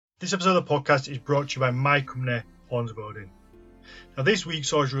This episode of the podcast is brought to you by my company, Hrafnhildur. Now this week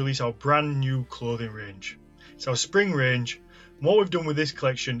saw us release our brand new clothing range. It's our spring range, and what we've done with this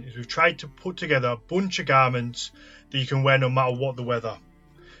collection is we've tried to put together a bunch of garments that you can wear no matter what the weather.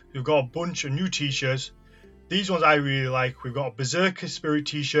 We've got a bunch of new t-shirts. These ones I really like. We've got a Berserker Spirit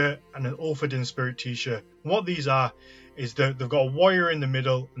t-shirt and an Ulfhedin Spirit t-shirt. And what these are is that they've got a warrior in the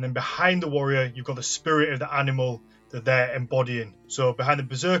middle, and then behind the warrior you've got the spirit of the animal that they're embodying. So behind the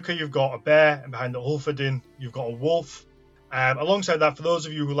Berserker you've got a bear, and behind the Ulfhedin you've got a wolf. Alongside that, for those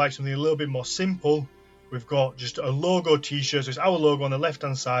of you who like something a little bit more simple, we've got just a logo t-shirt. So it's our logo on the left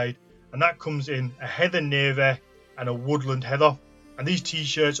hand side, and that comes in a heather navy and a woodland heather. And these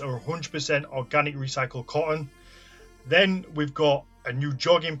t-shirts are 100% organic recycled cotton. Then we've got a new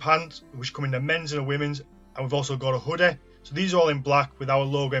jogging pants which come in the men's and the women's, and we've also got a hoodie. So these are all in black with our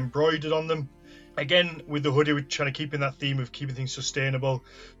logo embroidered on them. Again, with the hoodie, we're trying to keep in that theme of keeping things sustainable.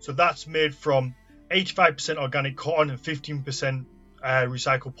 So that's made from 85% organic cotton and 15%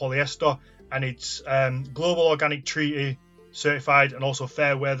 recycled polyester, and it's Global Organic Treaty certified and also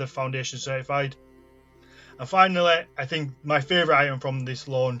Fair Weather Foundation certified. And finally, I think my favourite item from this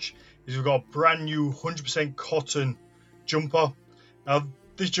launch is we've got a brand new 100% cotton jumper. Now,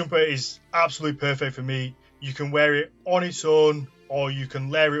 this jumper is absolutely perfect for me. You can wear it on its own, or you can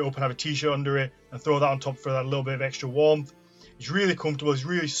layer it up and have a t-shirt under it and throw that on top for that little bit of extra warmth. It's really comfortable, it's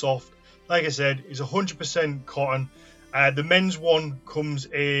really soft. Like I said, it's 100% cotton. The men's one comes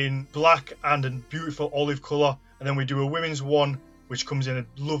in black and a beautiful olive colour, and then we do a women's one which comes in a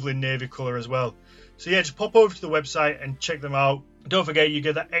lovely navy colour as well. So yeah, just pop over to the website and check them out. Don't forget, you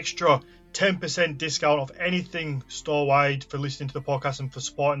get that extra 10% discount off anything store-wide for listening to the podcast and for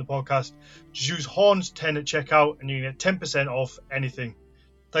supporting the podcast. Just use Horns10 at checkout and you can get 10% off anything.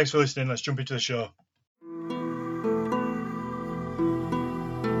 Thanks for listening. Let's jump into the show.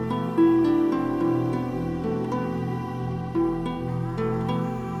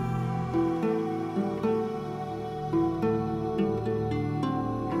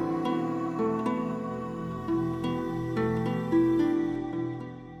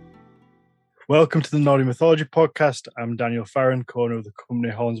 Welcome to the Nordic Mythology Podcast. I'm Daniel Farron, co-owner of the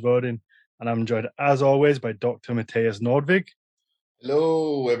company Hrafnhildur, and I'm joined as always by Dr. Matthias Nordvig.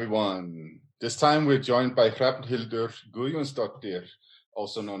 Hello everyone. This time we're joined by Hrafnhildur Guðjónsdóttir,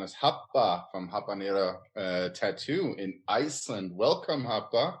 also known as Happa from Habanera Tattoo in Iceland. Welcome,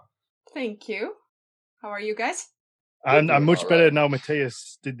 Happa. Thank you. How are you guys? And I'm much better now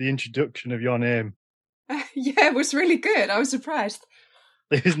Matthias did the introduction of your name. Yeah, it was really good. I was surprised.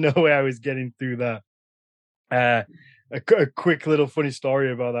 There's no way I was getting through that. A quick little funny story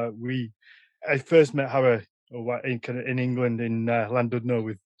about that. I first met Hara in England in Llandudno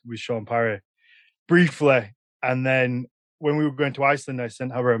with Sean Parry briefly, and then when we were going to Iceland, I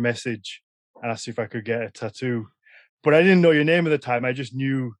sent her a message and asked if I could get a tattoo. But I didn't know your name at the time. I just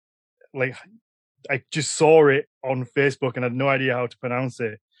knew, like, I just saw it on Facebook and had no idea how to pronounce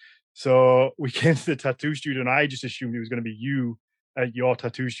it. So we came to the tattoo studio, and I just assumed it was going to be you at your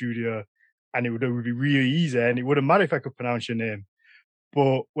tattoo studio, and it would be really easy, and it wouldn't matter if I could pronounce your name.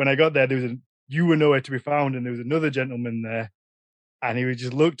 But when I got there, you were nowhere to be found, and there was another gentleman there, and he would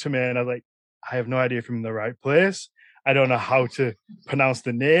just look to me, and I was like, I have no idea if I'm in the right place. I don't know how to pronounce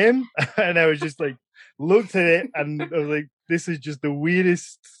the name. And I was just like, looked at it, and I was like, this is just the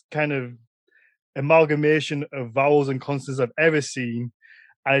weirdest kind of amalgamation of vowels and consonants I've ever seen.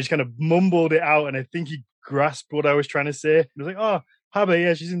 And I just kind of mumbled it out, and I think he grasped what I was trying to say. I was like, oh, Haba,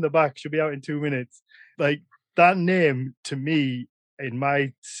 yeah, she's in the back. She'll be out in 2 minutes. Like, that name, to me, in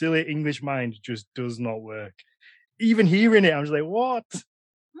my silly English mind, just does not work. Even hearing it, I'm just like, what?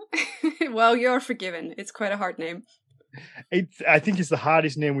 Well, you're forgiven. It's quite a hard name. I think it's the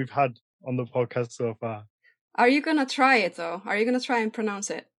hardest name we've had on the podcast so far. Are you going to try it, though? Are you going to try and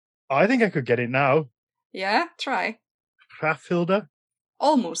pronounce it? Oh, I think I could get it now. Yeah, try. Hrafnhildur?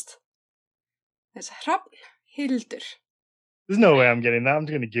 Almost. It's Hrafnhildur. There's no way I'm getting that. I'm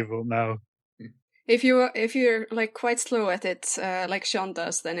just going to give up now. If you're like quite slow at it, like Sean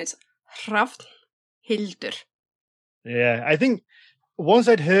does, then it's Hrafnhildur. Yeah, I think once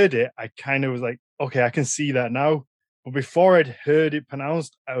I'd heard it, I kind of was like, okay, I can see that now. But before I'd heard it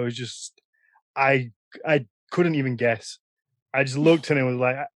pronounced, I was just, I couldn't even guess. I just looked at him and was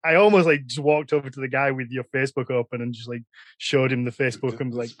like, I almost like just walked over to the guy with your Facebook open and just like showed him the Facebook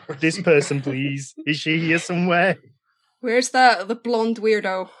and was like, this person, please. Is she here somewhere? Where's the blonde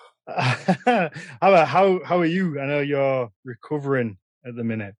weirdo? How are you? I know you're recovering at the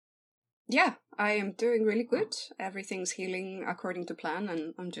minute. Yeah, I am doing really good. Everything's healing according to plan,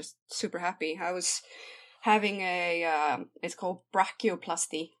 and I'm just super happy. I was having it's called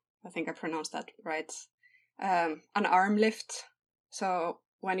brachioplasty I think I pronounced that right. An arm lift. So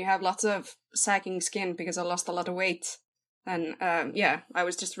when you have lots of sagging skin because I lost a lot of weight, and I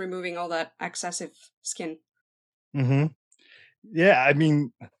was just removing all that excessive skin. Mm-hmm. Yeah, I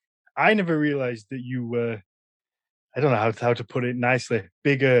mean, I never realized that you were, I don't know how to put it nicely,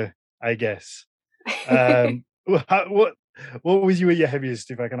 bigger, I guess. What was you at your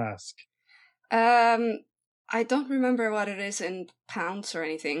heaviest, if I can ask? I don't remember what it is in pounds or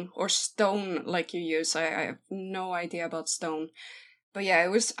anything, or stone like you use. I have no idea about stone. But yeah, it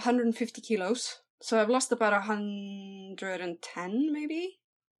was 150 kilos. So I've lost about 110 maybe,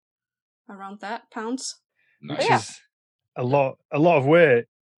 around that, pounds. Nice. Which is a lot of weight.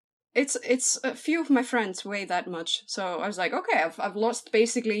 It's a few of my friends weigh that much. So I was like, okay, I've lost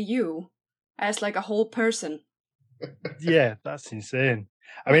basically you as like a whole person. Yeah, that's insane.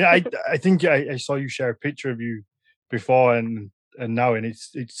 I mean, I think I saw you share a picture of you before and now, and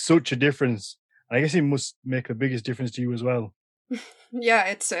it's such a difference. I guess it must make the biggest difference to you as well. Yeah,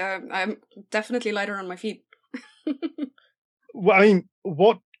 it's I'm definitely lighter on my feet. Well, I mean,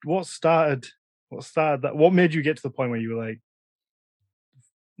 what started that? What made you get to the point where you were like,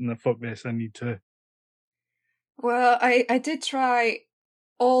 no, fuck this, I need to. Well, I did try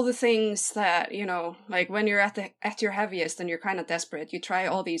all the things that, you know, like when you're at your heaviest and you're kind of desperate, you try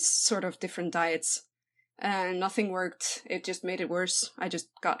all these sort of different diets and nothing worked. It just made it worse. I just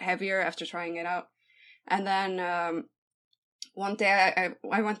got heavier after trying it out. And then one day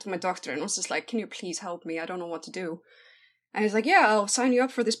I went to my doctor and was just like, can you please help me? I don't know what to do. And he's like, yeah, I'll sign you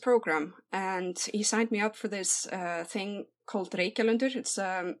up for this program. And he signed me up for this thing called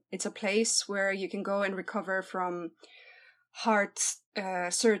Hrafnhildur. It's a place where you can go and recover from heart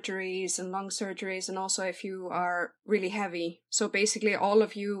surgeries and lung surgeries, and also if you are really heavy. So basically all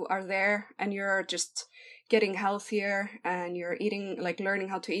of you are there and you're just getting healthier and you're eating, like learning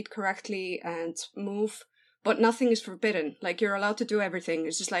how to eat correctly and move, but nothing is forbidden. Like you're allowed to do everything.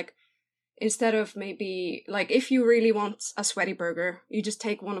 It's just like, instead of maybe, like if you really want a sweaty burger, you just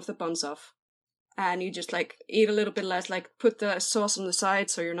take one of the buns off and you just like eat a little bit less, like put the sauce on the side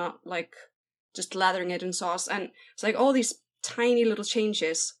so you're not like just lathering it in sauce. And it's like all these tiny little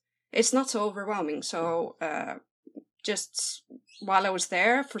changes. It's not so overwhelming. So just while I was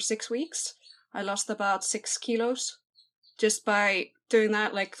there for 6 weeks, I lost about 6 kilos just by doing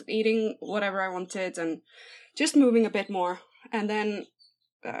that, like eating whatever I wanted and just moving a bit more. And then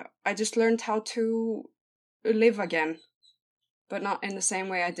I just learned how to live again, but not in the same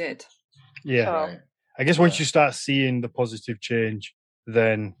way I did. Yeah. So, Right. I guess once you start seeing the positive change,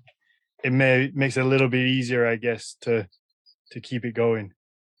 then it makes it a little bit easier, I guess, to keep it going.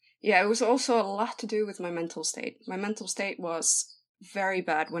 yeah, it was also a lot to do with my mental state. My mental state was very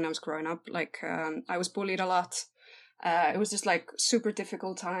bad when I was growing up. Like, I was bullied a lot. It was just like super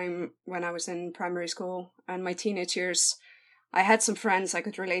difficult time when I was in primary school and my teenage years. I had some friends I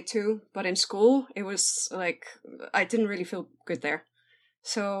could relate to, but in school, it was like, I didn't really feel good there.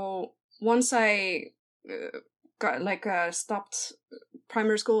 So once I stopped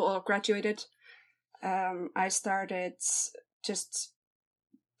primary school or graduated, I started just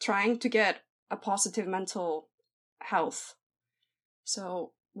trying to get a positive mental health.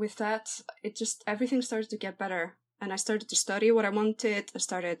 So with that, it just, everything started to get better. And I started to study what I wanted. I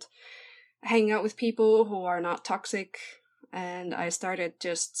started hanging out with people who are not toxic. And I started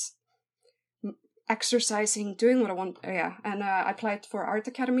just exercising, doing what I want. Yeah. And I applied for Art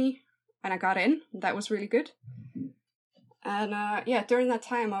Academy and I got in. That was really good. And during that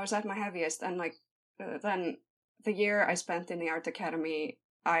time I was at my heaviest. And like, then the year I spent in the Art Academy,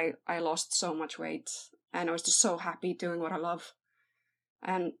 I lost so much weight and I was just so happy doing what I love.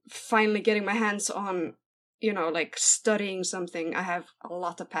 And finally getting my hands on, you know, like studying something I have a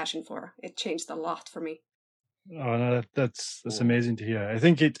lot of passion for. It changed a lot for me. Oh no, that's amazing to hear. I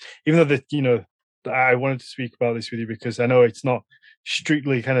think it, even though I wanted to speak about this with you because I know it's not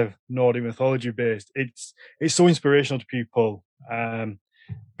strictly kind of Nordic mythology based. It's so inspirational to people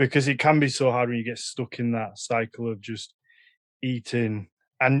because it can be so hard when you get stuck in that cycle of just eating,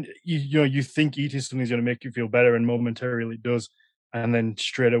 and you think eating something is going to make you feel better, and momentarily it does, and then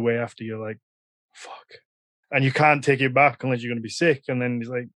straight away after you're like, fuck, and you can't take it back unless you're going to be sick, and then it's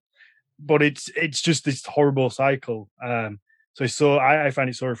like. But it's just this horrible cycle. So I find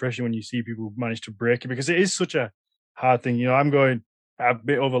it so refreshing when you see people manage to break it because it is such a hard thing. I'm going a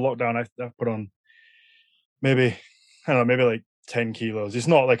bit over lockdown. I've put on maybe, I don't know, maybe like 10 kilos. It's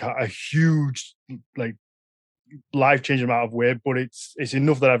not like a huge, like life-changing amount of weight, but it's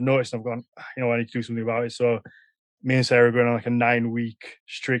enough that I've noticed. I've gone, I need to do something about it. So me and Sarah are going on like a 9-week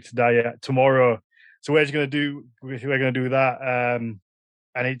strict diet tomorrow. So we're going to do that.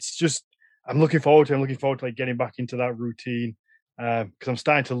 and it's just I'm looking forward to like getting back into that routine because I'm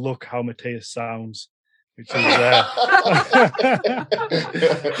starting to look how Matthias sounds, which is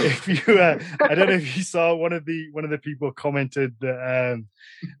if you I don't know if you saw one of the people commented that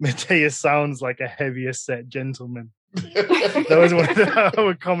Matthias sounds like a heavier set gentleman. That was one of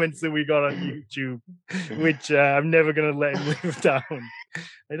our comments that we got on YouTube, which I'm never going to let him live down.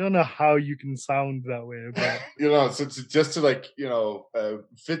 I don't know how you can sound that way, but so just to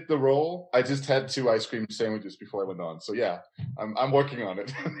fit the role, I just had 2 ice cream sandwiches before I went on. So yeah, I'm working on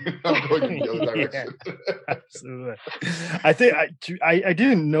it. I'm going in the other direction. Absolutely. I think I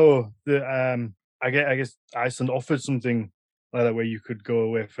didn't know that. I guess Iceland offered something like that where you could go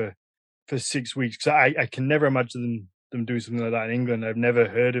away for 6 weeks. Because I can never imagine them doing something like that in England. I've never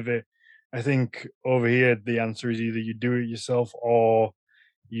heard of it. I think over here the answer is either you do it yourself or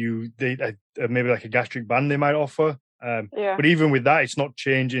maybe like a gastric band they might offer. But even with that, it's not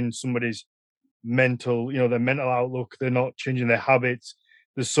changing somebody's mental, their mental outlook. They're not changing their habits.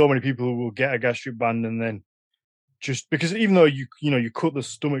 There's so many people who will get a gastric band and then just because even though you cut the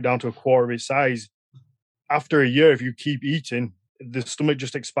stomach down to a quarter of its size, after a year, if you keep eating, the stomach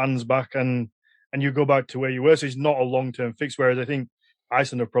just expands back and you go back to where you were. So it's not a long-term fix. Whereas I think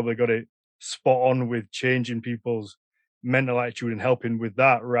Iceland have probably got it spot on with changing people's mental attitude and helping with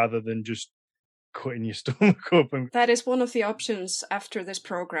that rather than just cutting your stomach up. That is one of the options after this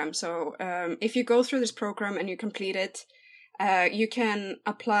program. So if you go through this program and you complete it, you can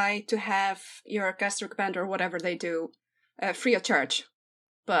apply to have your gastric band or whatever they do free of charge.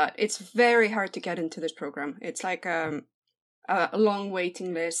 But it's very hard to get into this program. It's like a long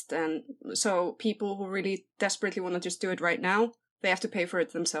waiting list. And so people who really desperately want to just do it right now, they have to pay for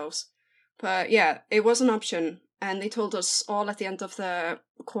it themselves. But yeah, it was an option. And they told us all at the end of the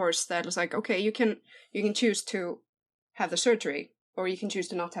course that it was like, okay, you can choose to have the surgery or you can choose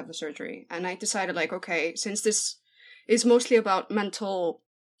to not have the surgery. And I decided like, okay, since this is mostly about mental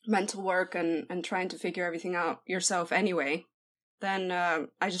work and trying to figure everything out yourself anyway, then I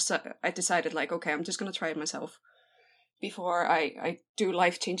decided like, okay, I'm just going to try it myself before I do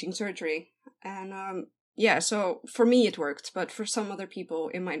life-changing surgery. And so for me it worked, but for some other people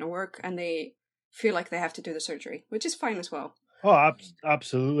it might not work and they feel like they have to do the surgery, which is fine as well. Oh,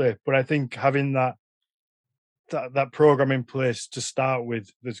 absolutely. But I think having that program in place to start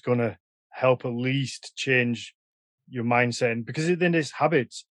with, that's going to help at least change your mindset, because then there's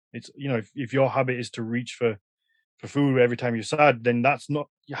habits. It's if your habit is to reach for food every time you're sad, then that's not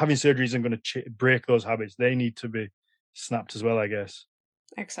having surgery isn't going to break those habits. They need to be snapped as well, I guess.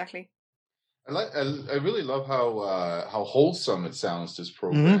 Exactly. I really love how wholesome it sounds, this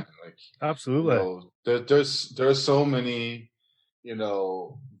program. Mm-hmm. Like absolutely, there's so many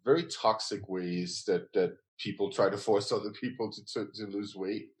very toxic ways that people try to force other people to lose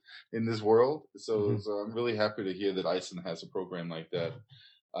weight in this world. So I'm really happy to hear that Iceland has a program like that.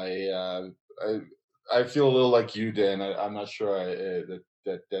 I feel a little like you, Dan. I'm not sure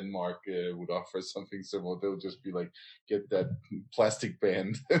that Denmark would offer something similar. They'll just be like, get that plastic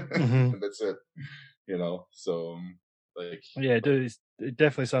band, and that's it. So like, yeah, it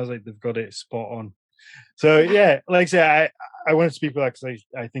definitely sounds like they've got it spot on. So yeah, like I say, I wanted to speak about that because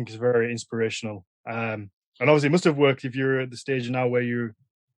I think it's very inspirational. And obviously, it must have worked if you're at the stage now where you're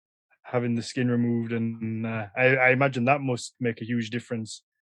having the skin removed, and I imagine that must make a huge difference.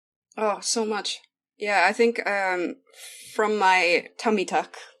 Oh, so much. Yeah, I think from my tummy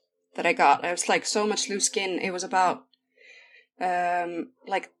tuck that I got, it was like so much loose skin. It was about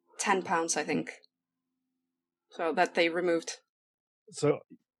like 10 pounds, I think. So that they removed. So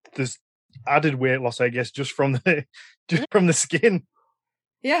there's added weight loss, I guess, just from the skin.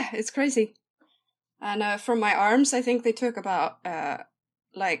 Yeah, it's crazy. And from my arms, I think they took about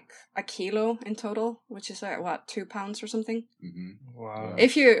like a kilo in total, which is 2 pounds or something. Mm-hmm. Wow.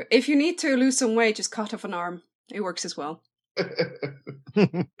 If you need to lose some weight, just cut off an arm. It works as well.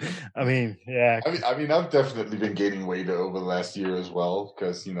 I mean, yeah. I mean, I've definitely been gaining weight over the last year as well,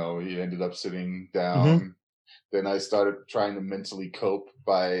 because he ended up sitting down. Mm-hmm. Then I started trying to mentally cope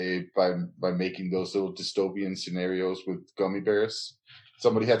by making those little dystopian scenarios with gummy bears.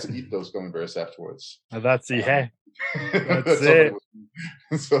 Somebody had to eat those gummy bears afterwards. That's That's it.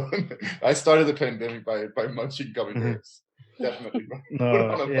 So I started the pandemic by munching gummy bears. Definitely.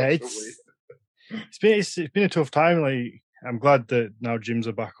 No, yeah, it's been a tough time. Like, I'm glad that now gyms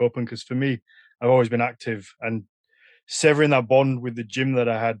are back open, because for me, I've always been active, and severing that bond with the gym that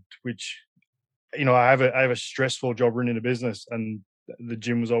I had, which I have a stressful job running a business, and the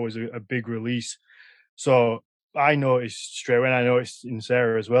gym was always a big release. So I noticed straight away, and I noticed in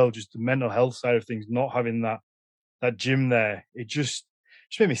Sarah as well, just the mental health side of things, not having that gym there. It just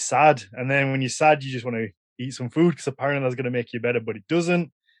just made me sad. And then when you're sad, you just want to eat some food because apparently that's going to make you better, but it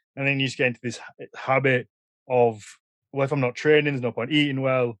doesn't. And then you just get into this habit of, well, if I'm not training, there's no point eating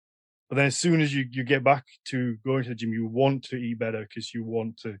well. But then as soon as you get back to going to the gym, you want to eat better because you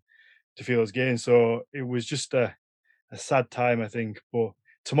want to feel those gains. So it was just a sad time, I think. But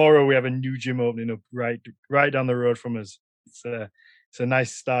tomorrow we have a new gym opening up right down the road from us. It's a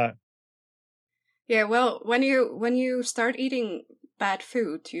nice start. Yeah, well, when you start eating bad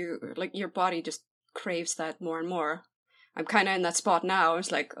food, your body just craves that more and more. I'm kind of in that spot now.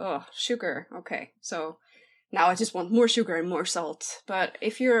 It's like, oh, sugar. Okay, so now I just want more sugar and more salt. But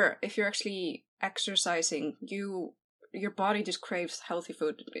if you're actually exercising, your body just craves healthy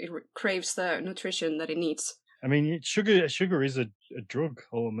food. It craves the nutrition that it needs. I mean, sugar is a drug,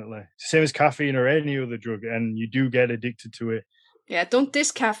 ultimately. Same as caffeine or any other drug, and you do get addicted to it. Yeah, don't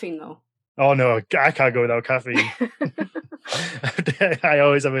diss caffeine, though. Oh, no, I can't go without caffeine. I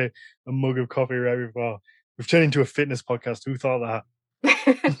always have a mug of coffee right before. We've turned into a fitness podcast. Who thought that?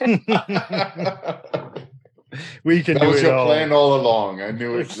 We can do it all. That was your plan all along. I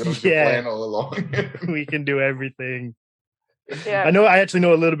knew it. That was your plan all along. We can do everything. Yeah. I actually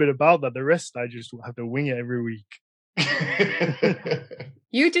know a little bit about that. The rest, I just have to wing it every week.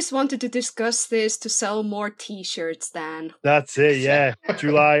 You just wanted to discuss this to sell more T-shirts, Dan. That's it, yeah.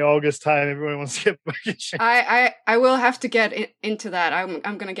 July, August time, everyone wants to get back in shape. I will have to get into that. I'm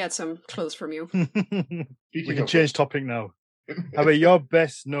going to get some clothes from you. We can change topic now. How about you're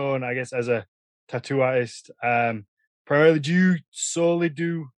best known, I guess, as a tattoo artist? Primarily, do you solely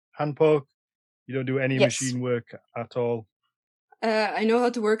do hand poke? You don't do any machine work at all? I know how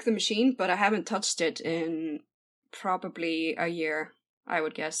to work the machine, but I haven't touched it in probably a year, I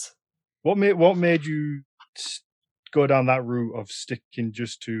would guess. What made you go down that route of sticking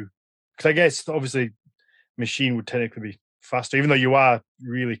just to? Because I guess obviously machine would technically be faster, even though you are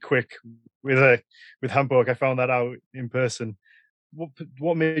really quick with hand poke. I found that out in person.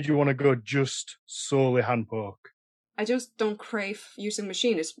 What made you want to go just solely hand poke? I just don't crave using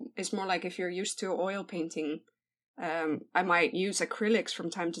machine. It's more like if you're used to oil painting. I might use acrylics from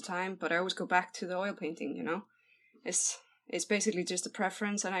time to time, but I always go back to the oil painting. You know, it's basically just a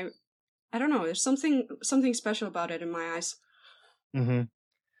preference, and I don't know. There's something special about it in my eyes. Mm-hmm.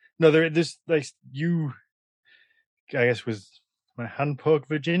 No, there's like you. I guess was my hand poke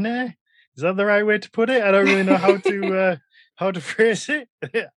Virginia. Is that the right way to put it? I don't really know how to phrase it.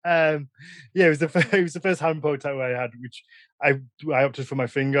 It was the first hand poke tattoo I had, which I opted for my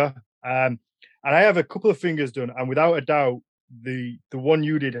finger. And I have a couple of fingers done, and without a doubt, the one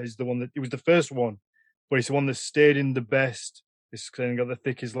you did is the one that it was the first one, but it's the one that stayed in the best. It's got the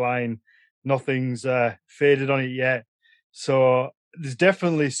thickest line. Nothing's faded on it yet. So there's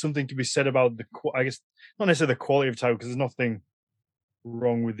definitely something to be said about I guess not necessarily the quality of tattoo, because there's nothing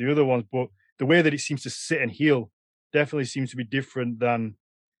wrong with the other ones, but the way that it seems to sit and heal definitely seems to be different than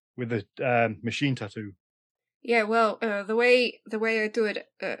with the machine tattoo. Yeah, well, the way I do it,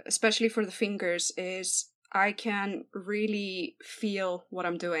 especially for the fingers, is I can really feel what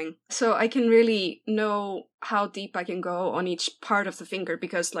I'm doing. So I can really know how deep I can go on each part of the finger,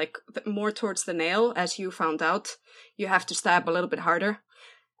 because like more towards the nail, as you found out, you have to stab a little bit harder,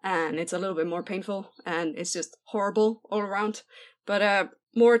 and it's a little bit more painful, and it's just horrible all around. But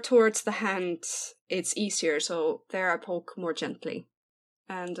more towards the hand, it's easier, so there I poke more gently.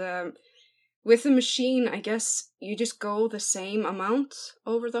 And with the machine, I guess you just go the same amount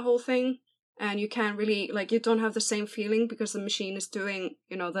over the whole thing, and you can't really, you don't have the same feeling because the machine is doing,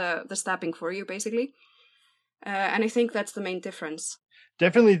 the stabbing for you, basically. And I think that's the main difference.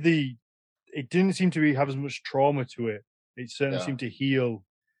 Definitely it didn't seem to have as much trauma to it. It certainly seemed to heal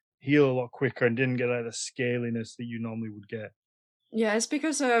a lot quicker and didn't get the scaliness that you normally would get. Yeah, it's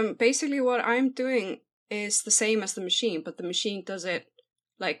because basically what I'm doing is the same as the machine, but the machine does it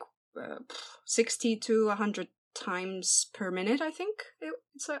 60 to 100 times per minute, I think.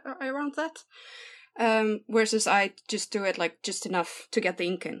 It's around that. Versus I just do it just enough to get the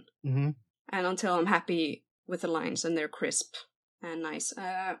ink in. Mm-hmm. And until I'm happy with the lines and they're crisp and nice.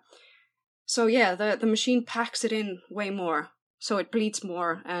 So yeah, the machine packs it in way more, so it bleeds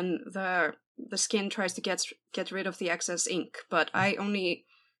more, and the skin tries to get rid of the excess ink, but I only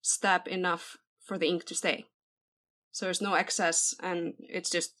stab enough for the ink to stay. So there's no excess, and it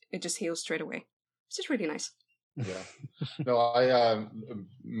just heals straight away. It's just really nice. Yeah. No, I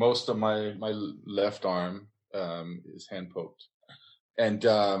most of my left arm is hand poked, and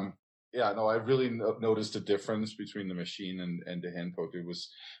I really noticed a difference between the machine and the hand poke. It was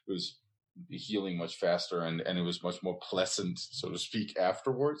healing much faster, and it was much more pleasant, so to speak,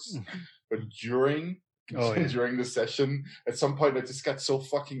 afterwards. But during, Oh, yeah. during the session. At some point, I just got so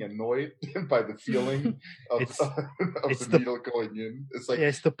fucking annoyed by the feeling of the needle going in. It's like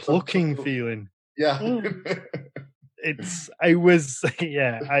it's the plucking feeling. Yeah. I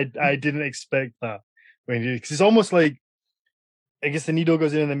didn't expect that because it's almost like, I guess the needle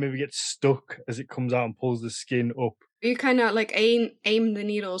goes in and then maybe gets stuck as it comes out and pulls the skin up. You kind of like aim the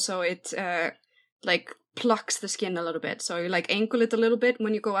needle so it like plucks the skin a little bit. So you like ankle it a little bit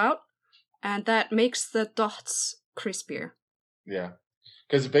when you go out, and that makes the dots crispier. Yeah,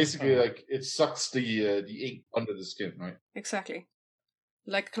 because basically like it sucks the ink under the skin, right? Exactly,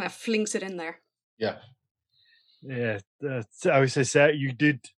 like kind of flings it in there. Yeah. Yeah, I would say you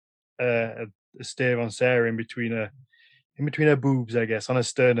did a stave on Sarah in between her boobs, I guess, on her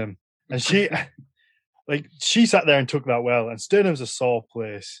sternum, and she she sat there and took that well. And sternum's a sore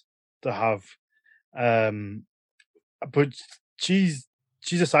place to have, but she's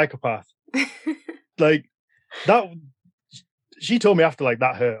a psychopath. Like that, she told me after, like,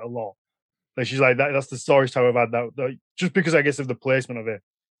 that hurt a lot. Like, she's like, that's the sorest time I've had that, just because I guess of the placement of it.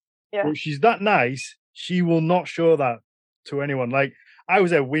 Yeah. But she's that nice. She will not show that to anyone. Like, I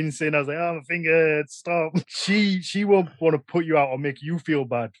was there wincing. I was like, oh, my finger, stop. She won't want to put you out or make you feel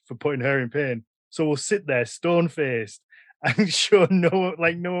bad for putting her in pain. So we'll sit there stone-faced and show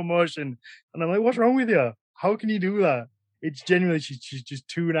no emotion. And I'm like, what's wrong with you? How can you do that? It's genuinely, she's just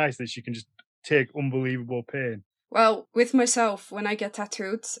too nice that she can just take unbelievable pain. Well, with myself, when I get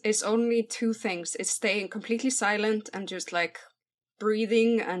tattooed, it's only two things. It's staying completely silent and just like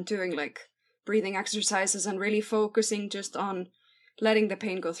breathing and doing like breathing exercises and really focusing just on letting the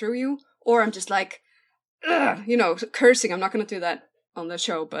pain go through you. Or I'm just like, cursing. I'm not going to do that on the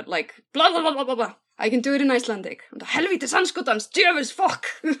show, but like, blah, blah, blah, blah, blah, blah. I can do it in Icelandic. The helvitis anskotans, djöfus fuck.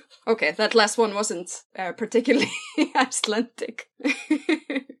 Okay, that last one wasn't particularly Icelandic.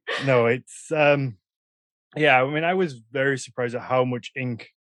 No, it's, yeah, I mean, I was very surprised at how much ink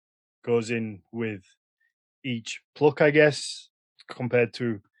goes in with each pluck, I guess, compared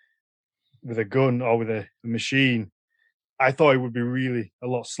to with a gun or with a machine. I thought it would be really a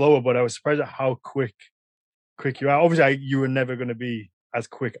lot slower, but I was surprised at how quick you are. Obviously, you were never going to be as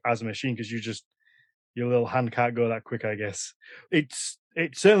quick as a machine because your little hand can't go that quick, I guess. It's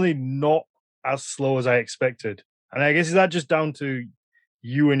certainly not as slow as I expected. And I guess, is that just down to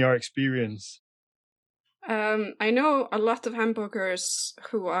you and your experience? I know a lot of handpokers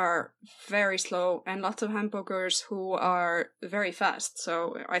who are very slow and lots of handpokers who are very fast.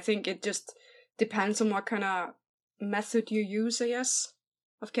 So I think it just depends on what kind of method you use, I guess,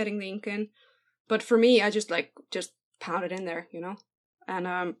 of getting the ink in. But for me, I just pound it in there,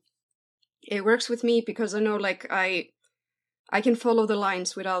 and it works with me because I know like I can follow the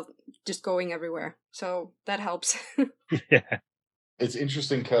lines without just going everywhere. So that helps. Yeah. It's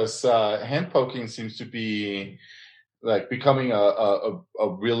interesting because hand poking seems to be like becoming a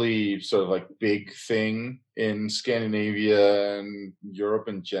really sort of like big thing in Scandinavia and Europe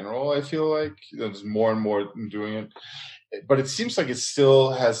in general. I feel like there's more and more doing it, but it seems like it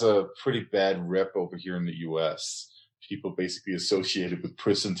still has a pretty bad rep over here in the US. People basically associated with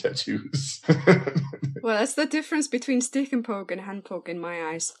prison tattoos. Well, that's the difference between stick and poke and hand poke in my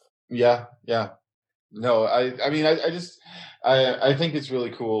eyes. Yeah. No, I mean, I think it's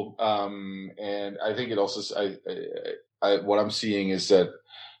really cool. And I think it also, what I'm seeing is that,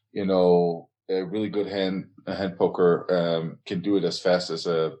 a really good hand poker, can do it as fast as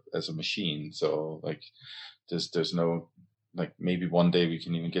a machine. So like, there's no, like, maybe one day we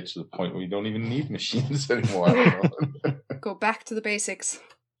can even get to the point where we don't even need machines anymore. I don't know. Go back to the basics.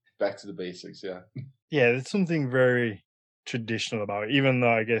 Back to the basics. Yeah. Yeah. There's something very traditional about it, even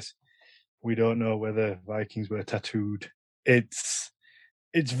though I guess we don't know whether Vikings were tattooed. It's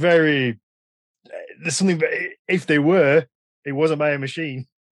very, there's something, if they were, it wasn't by a machine.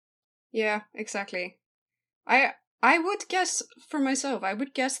 Yeah, exactly. I would guess for myself, I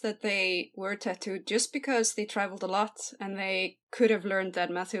would guess that they were tattooed just because they traveled a lot and they could have learned that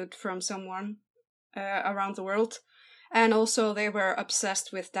method from someone around the world. And also they were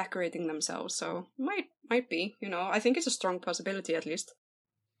obsessed with decorating themselves. So might be, I think it's a strong possibility at least.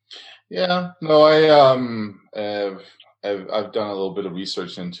 Yeah, no, I've done a little bit of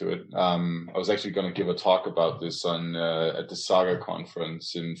research into it. I was actually going to give a talk about this at the Saga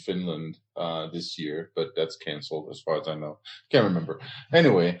conference in Finland this year, but that's canceled as far as I know. Can't remember.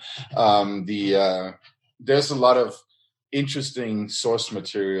 Anyway, there's a lot of interesting source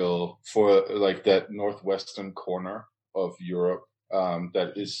material for like that northwestern corner of Europe.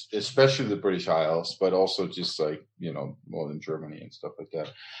 That is especially the British Isles, but also just like, northern Germany and stuff like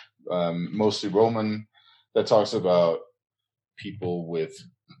that. Mostly Roman, that talks about people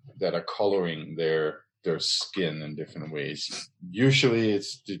that are coloring their their skin in different ways. Usually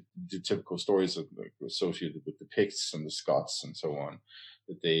it's the typical stories of, like, associated with the Picts and the Scots and so on,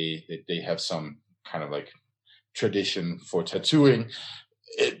 that they have some kind of like tradition for tattooing.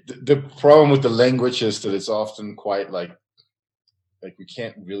 The problem with the language is that it's often quite like we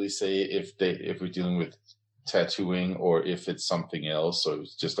can't really say if we're dealing with tattooing or if it's something else, or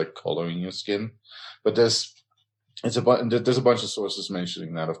it's just like coloring your skin. But there's a bunch of sources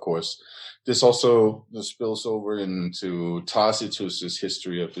mentioning that, of course. This also spills over into Tacitus's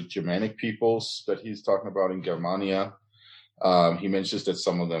history of the Germanic peoples that he's talking about in Germania. He mentions that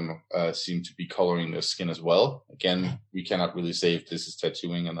some of them seem to be coloring their skin as well. Again, we cannot really say if this is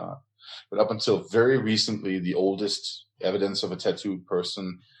tattooing or not. But up until very recently, the oldest evidence of a tattooed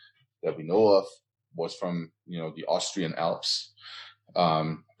person that we know of was from, the Austrian Alps.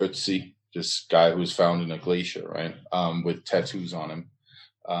 Ötzi, this guy who was found in a glacier, right, with tattoos on him.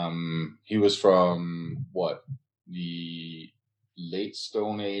 He was from the late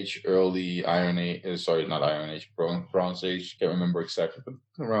Stone Age, early Iron Age. Not Iron Age, Bronze Age. Can't remember exactly, but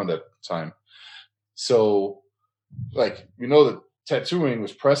around that time. So, we know that tattooing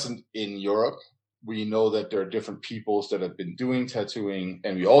was present in Europe. We know that there are different peoples that have been doing tattooing,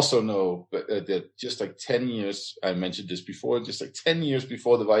 and we also know that just like 10 years, I mentioned this before, just like 10 years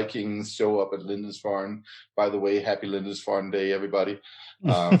before the Vikings show up at Lindisfarne. By the way, happy Lindisfarne Day, everybody,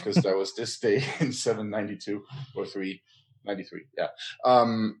 because that was this day in 792 or 393. Yeah.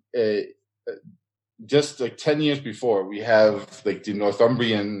 Just like 10 years before, we have like the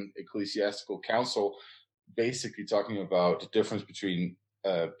Northumbrian Ecclesiastical Council basically talking about the difference between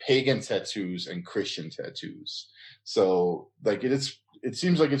pagan tattoos and Christian tattoos. So it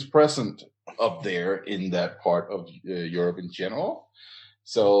seems like it's present up there in that part of Europe in general.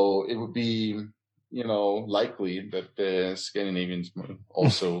 So it would be, likely that the Scandinavians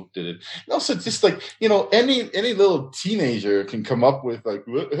also did it. And also just any little teenager can come up with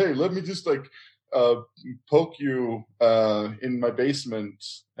hey, let me just poke you in my basement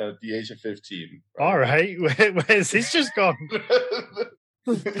at the age of 15. Right? All right, where's this just gone?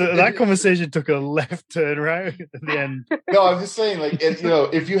 That conversation took a left turn right at the end. No, I'm just saying,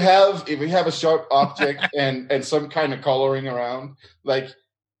 if you have a sharp object and some kind of coloring around,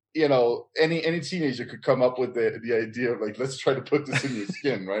 any teenager could come up with the idea of let's try to put this in your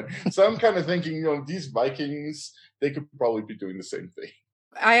skin, right? So I'm kind of thinking, these Vikings, they could probably be doing the same thing.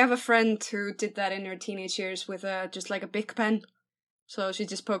 I have a friend who did that in her teenage years with just like a Bic pen. So she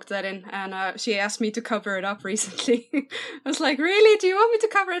just poked that in, and she asked me to cover it up recently. I was like, really? Do you want me to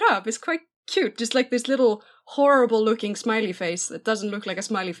cover it up? It's quite cute. Just like this little horrible looking smiley face that doesn't look like a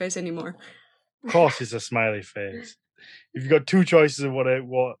smiley face anymore. Of course it's a smiley face. If you've got two choices of what a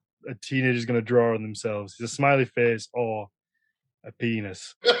teenager's going to draw on themselves, it's a smiley face or a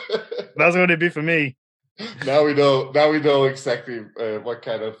penis. That's what it'd be for me. Now we know exactly what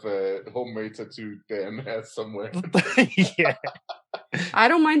kind of homemade tattoo Dan has somewhere. Yeah. I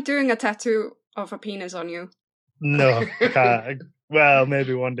don't mind doing a tattoo of a penis on you. No, I can't. Well,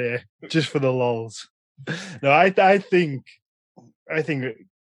 maybe one day, just for the lols. No, I think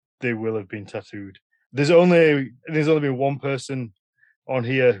they will have been tattooed. There's only been one person on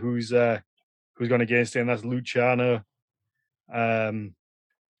here who's gone against it, and that's Luciano from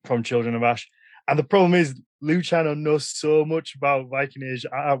Children of Ash. And the problem is, Luciano knows so much about Viking Age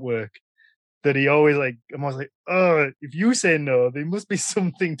artwork that he always I'm always if you say no, there must be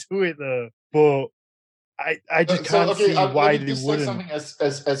something to it though. But I just can't see why they wouldn't. Something as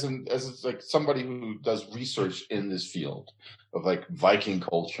somebody who does research in this field of Viking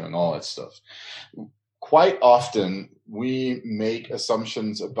culture and all that stuff. Quite often we make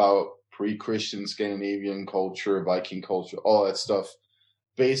assumptions about pre-Christian Scandinavian culture, Viking culture, all that stuff,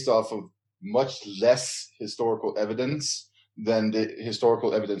 based off of much less historical evidence than the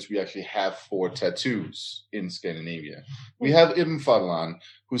historical evidence we actually have for tattoos in Scandinavia. We have Ibn Fadlan,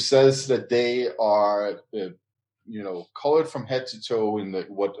 who says that they are, colored from head to toe in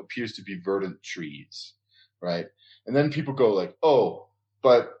what appears to be verdant trees, right? And then people go oh,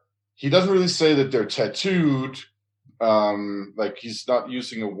 but he doesn't really say that they're tattooed. He's not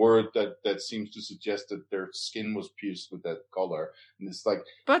using a word that seems to suggest that their skin was pierced with that color, and it's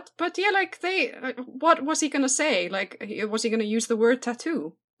But yeah, they. What was he gonna say? Was he gonna use the word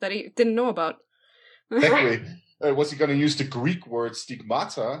tattoo that he didn't know about? Exactly. Was he gonna use the Greek word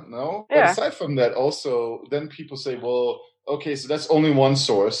stigmata? No. Yeah. But aside from that, also, then people say, well, okay, so that's only one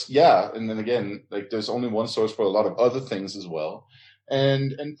source. Yeah, and then again, there's only one source for a lot of other things as well.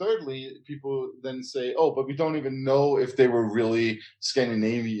 And thirdly, people then say, oh, but we don't even know if they were really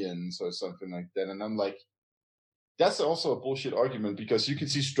Scandinavians or something like that. And I'm that's also a bullshit argument, because you can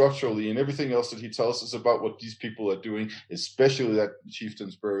see structurally and everything else that he tells us about what these people are doing, especially that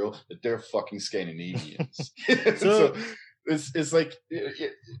chieftain's burial, that they're fucking Scandinavians. So it's like,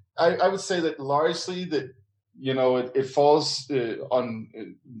 I would say that largely that, it falls on,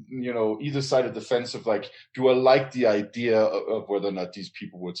 either side of the fence of like, do I like the idea of whether or not these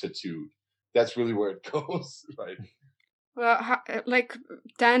people were tattooed? That's really where it goes, right? Well, like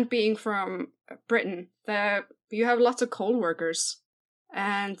Dan being from Britain, you have lots of coal workers,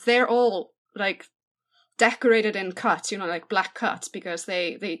 and they're all like decorated in cuts, like black cuts, because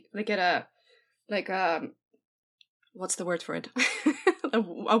they get a what's the word for it? a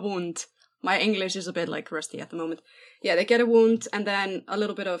wound. My English is a bit like rusty at the moment. Yeah, they get a wound, and then a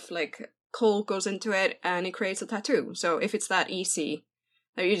little bit of like coal goes into it, and it creates a tattoo. So if it's that easy,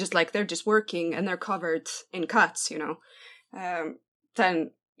 they're just working and they're covered in cuts,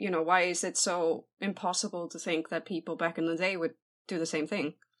 then, why is it so impossible to think that people back in the day would do the same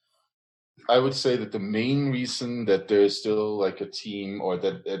thing? I would say that the main reason that there's still like a team, or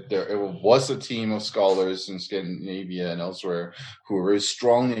that there ever was a team of scholars in Scandinavia and elsewhere who were very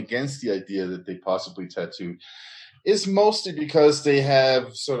strongly against the idea that they possibly tattooed, is mostly because they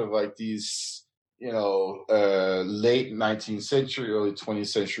have sort of like these, late 19th century, early 20th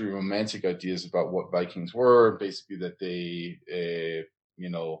century romantic ideas about what Vikings were, basically that they,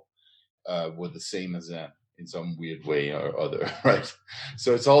 were the same as them in some weird way or other, right?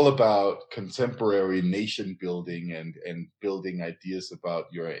 So it's all about contemporary nation building and building ideas about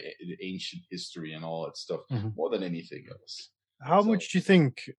your ancient history and all that stuff, more than anything else. How much do you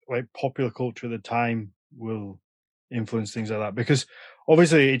think like popular culture at the time will influence things like that? Because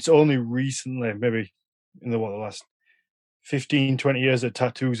obviously it's only recently, maybe in the last 15, 20 years, that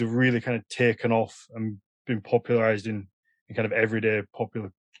tattoos have really kind of taken off and been popularized in kind of everyday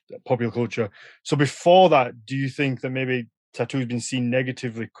popular culture. So before that, do you think that maybe tattoos being seen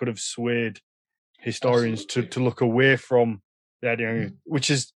negatively could have swayed historians to look away from the idea, which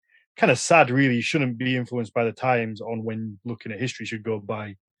is kind of sad, really? You shouldn't be influenced by the times on when looking at history. You should go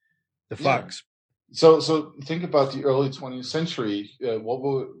by the facts. So think about the early 20th century.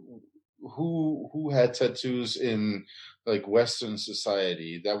 Who had tattoos in like Western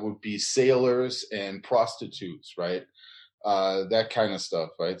society? That would be sailors and prostitutes, right? That kind of stuff,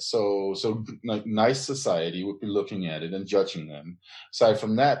 right? So like nice society would be looking at it and judging them. Aside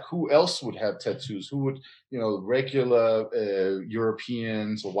from that, who else would have tattoos? Who would, regular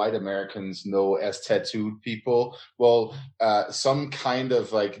Europeans or white Americans know as tattooed people? Well, some kind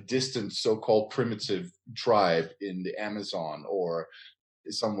of like distant so-called primitive tribe in the Amazon or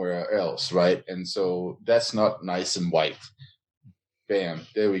somewhere else, right? And so that's not nice and white. Bam,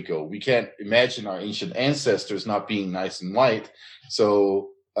 there we go. We can't imagine our ancient ancestors not being nice and white.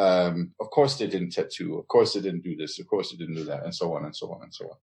 So, of course they didn't tattoo. Of course they didn't do this. Of course they didn't do that, and so on and so on and so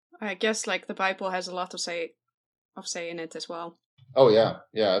on. I guess like the Bible has a lot to say in it as well. Oh yeah,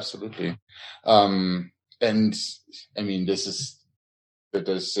 absolutely. And I mean,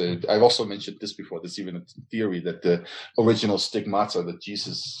 I've also mentioned this before. There's even a theory that the original stigmata that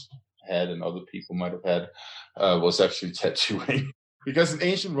Jesus had and other people might have had was actually tattooing. Because in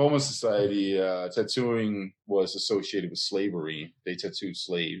ancient Roman society, tattooing was associated with slavery. They tattooed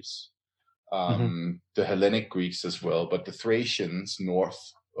slaves. The Hellenic Greeks as well, but the Thracians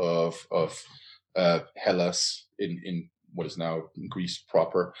north of Hellas in what is now Greece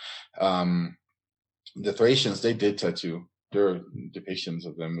proper, the Thracians, they did tattoo. There are depictions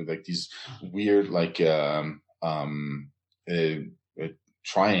of them with like these weird like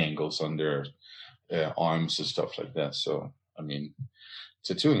triangles on their arms and stuff like that. So I mean,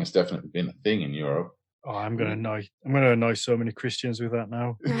 tattooing has definitely been a thing in Europe. Oh, I'm gonna annoy so many Christians with that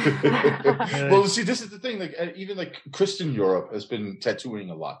now. Well, see, this is the thing. Like, even like Christian Europe has been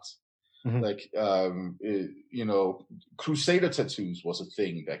tattooing a lot. Like, Crusader tattoos was a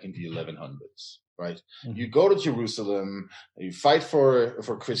thing back in the 1100s, right? You go to Jerusalem, you fight for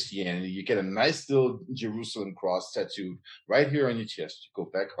Christianity, you get a nice little Jerusalem cross tattooed right here on your chest. You go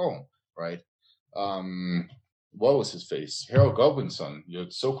back home, right? What was his face? Harold Godwinson, your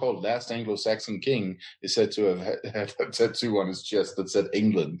so-called last Anglo-Saxon king, is said to have had a tattoo on his chest that said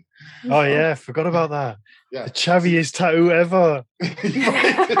England. Oh yeah, forgot about that. Yeah, the chaviest tattoo ever.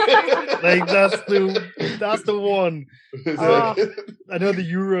 Like that's the one. I know the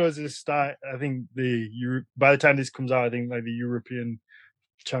Euros is start. I think by the time this comes out, I think like the European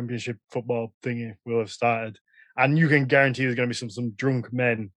Championship football thingy will have started, and you can guarantee there's going to be some drunk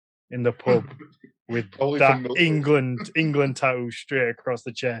men in the pub with that England tattoo straight across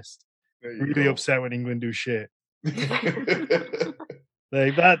the chest. Really upset when England do shit.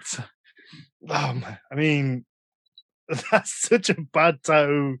 Like that's, I mean, That's such a bad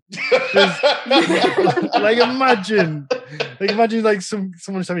tattoo. Like imagine like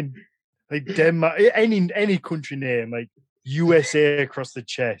someone's having like Denmark, any country name, like USA across the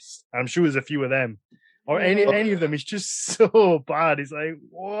chest. I'm sure there's a few of them, or any of them. It's just so bad. It's like,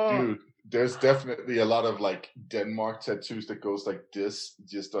 what? Dude, there's definitely a lot of like Denmark tattoos that goes like this,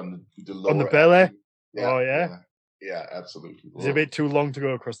 just on the lower On the belly. abdomen. Oh yeah, yeah, absolutely. It's a bit too long to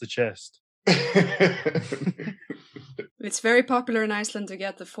go across the chest. It's very popular in Iceland to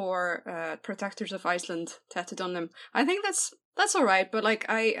get the 4 protectors of Iceland tattooed on them. I think that's all right, but like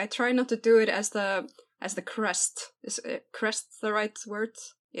I try not to do it as the crest. Is crest the right word?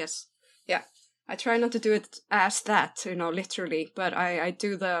 Yes. Yeah. I try not to do it as that, literally, but I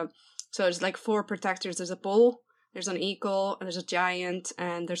do so there's like 4 protectors. There's a bull, there's an eagle, and there's a giant,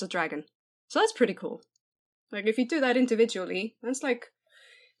 and there's a dragon. So that's pretty cool. Like if you do that individually, that's like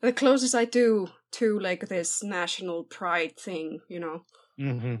the closest I do to like this national pride thing,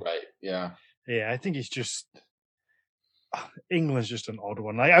 Mm-hmm. Right, yeah. Yeah, I think it's just England's just an odd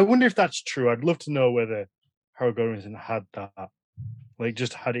one. Like, I wonder if that's true. I'd love to know whether Harold Godwinson had that, like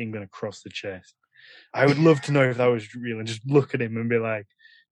just had England across the chest. I would love to know if that was real and just look at him and be like,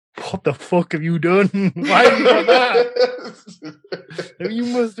 what the fuck have you done? Why have you got that? You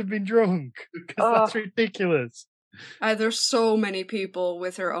must have been drunk, because that's ridiculous. There's so many people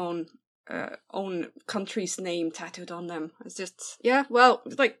with their own country's name tattooed on them. It's just, well,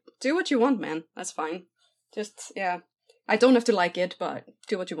 like, do what you want, man. That's fine. Just, I don't have to like it, but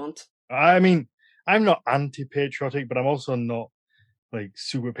do what you want. I mean, I'm not anti-patriotic, but I'm also not like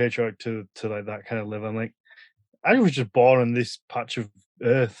super patriotic to like that kind of level. I'm like, I was just born on this patch of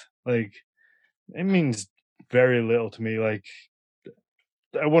earth. Like, it means very little to me. Like,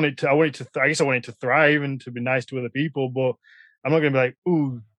 I want it to I guess I want it to thrive and to be nice to other people, but I'm not going to be like,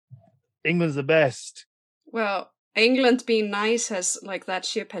 ooh, England's the best. Well, England being nice that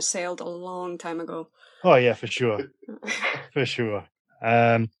ship has sailed a long time ago. Oh yeah, for sure. For sure.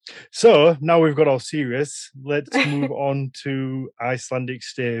 So now we've got all serious. Let's move on to Icelandic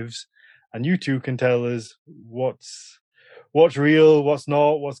staves, and you two can tell us what's real, what's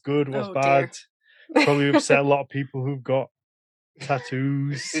not, what's good, what's bad. Probably upset a lot of people who've got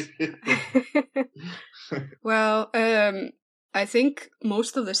tattoos. Well, I think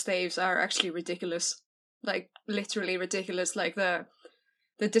most of the staves are actually ridiculous, like literally ridiculous. Like the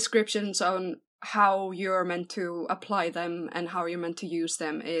descriptions on how you're meant to apply them and how you're meant to use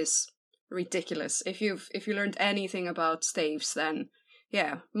them is ridiculous. If you learned anything about staves, then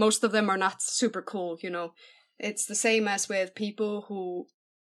most of them are not super cool. It's the same as with people who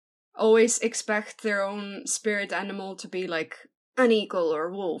always expect their own spirit animal to be like an eagle or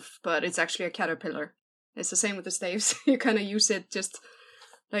a wolf, but it's actually a caterpillar. It's the same with the staves. You kind of use it just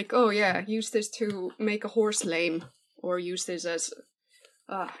like, use this to make a horse lame, or use this as,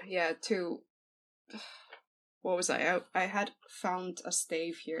 what was I had found a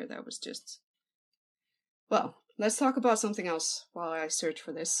stave here that was just, well, let's talk about something else while I search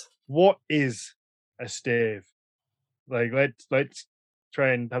for this. What is a stave? Like, let's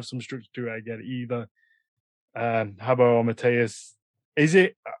try and have some structure to it. I get it. Either Haba or Matthias, is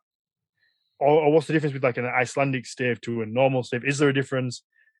it, or what's the difference with like an Icelandic stave to a normal stave? Is there a difference?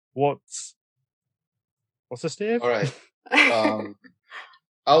 What's a stave? All right.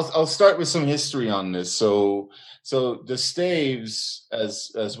 I'll start with some history on this. So the staves,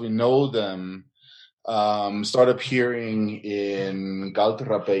 as we know them, start appearing in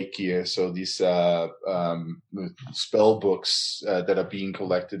Galdrabækir, so these spell books that are being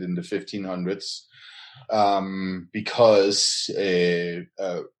collected in the 1500s, because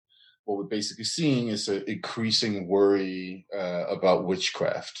what we're basically seeing is an increasing worry about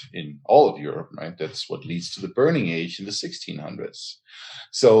witchcraft in all of Europe, right? That's what leads to the Burning Age in the 1600s.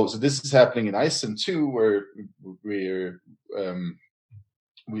 So this is happening in Iceland too, where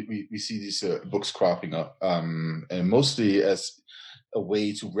we see these books cropping up, and mostly as a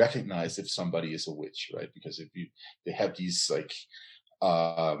way to recognize if somebody is a witch, right? Because if they have these like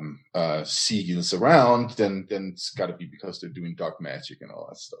sigils around, then it's got to be because they're doing dark magic and all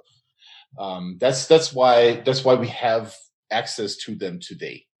that stuff. That's why we have access to them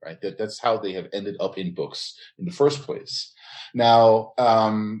today, right? That's how they have ended up in books in the first place. Now,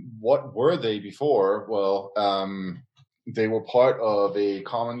 what were they before? Well, they were part of a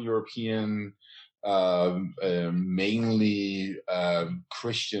common European, mainly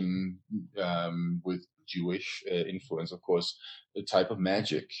Christian, with Jewish influence, of course, the type of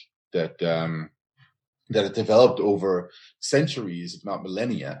magic that it developed over centuries, if not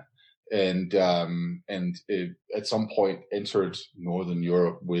millennia. and at some point entered Northern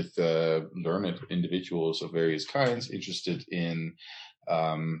Europe with learned individuals of various kinds interested in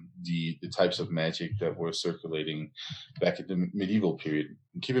the types of magic that were circulating back in the medieval period.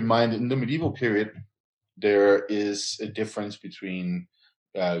 And keep in mind, in the medieval period, there is a difference between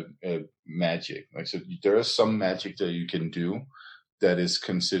magic. Like, so there is some magic that you can do that is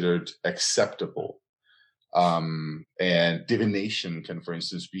considered acceptable. And divination can, for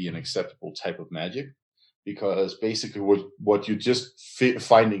instance, be an acceptable type of magic, because basically what you're just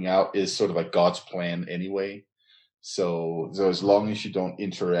finding out is sort of like God's plan anyway. So as long as you don't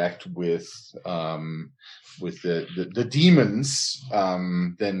interact with the demons,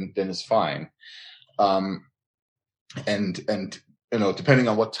 then it's fine. And depending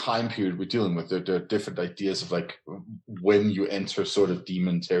on what time period we're dealing with, there are different ideas of like when you enter sort of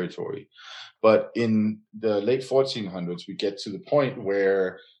demon territory. But in the late 1400s, we get to the point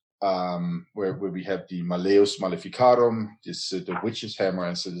where we have the Malleus Maleficarum, the witch's hammer,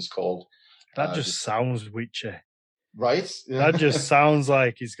 as it is called. That just sounds witchy, right? That just sounds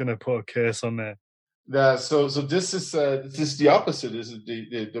like he's going to put a curse on there. Yeah. So this is the opposite. Is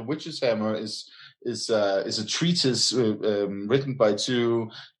the witch's hammer is a treatise written by two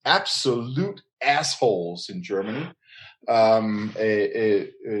absolute assholes in Germany. To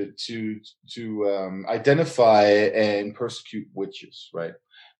identify and persecute witches, right?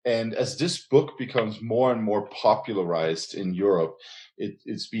 And as this book becomes more and more popularized in Europe,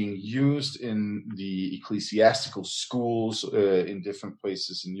 it's being used in the ecclesiastical schools in different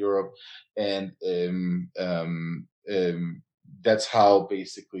places in Europe, and that's how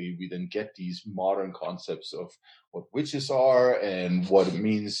basically we then get these modern concepts of what witches are and what it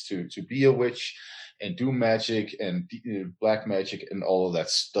means to be a witch and do magic and black magic and all of that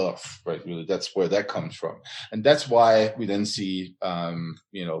stuff, right? Really, that's where that comes from. And that's why we then see,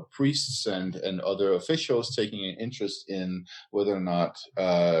 priests and other officials taking an interest in whether or not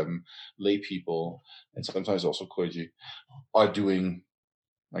lay people, and sometimes also clergy, are doing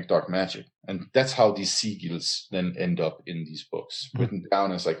like dark magic. And that's how these sigils then end up in these books, written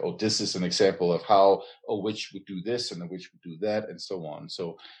down as like, oh, this is an example of how a witch would do this and a witch would do that, and so on.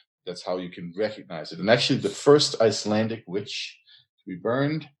 So that's how you can recognize it. And actually, the first Icelandic witch to be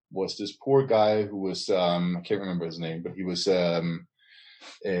burned was this poor guy who was, I can't remember his name, but he was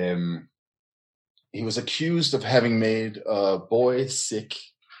accused of having made a boy sick.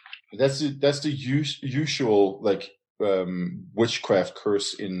 That's the usual like witchcraft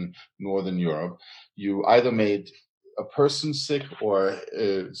curse in Northern Europe. You either made a person sick or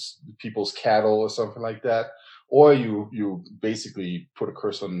people's cattle or something like that, or you basically put a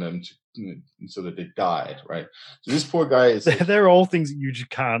curse on them so that they died, right? So this poor guy is... They're all things that you just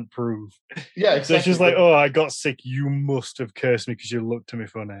can't prove. Yeah, exactly. So it's just like, oh, I got sick, you must have cursed me because you looked at me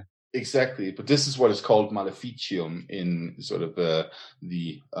funny. Exactly, but this is what is called maleficium in sort of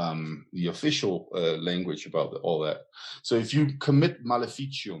the official language about all that. So if you commit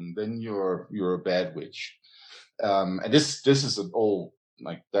maleficium, then you're a bad witch, and this is an old,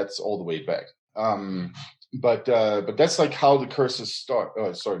 like, that's all the way back. But that's like how the curses start.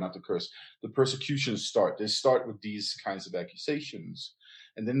 Oh, sorry, not the curse. The persecutions start. They start with these kinds of accusations,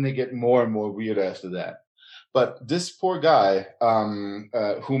 and then they get more and more weird after that. But this poor guy,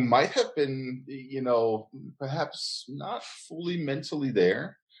 who might have been, perhaps not fully mentally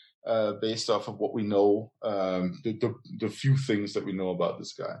there, based off of what we know, the few things that we know about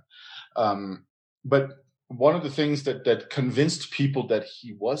this guy. But one of the things that convinced people that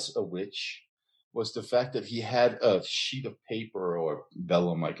he was a witch was the fact that he had a sheet of paper, or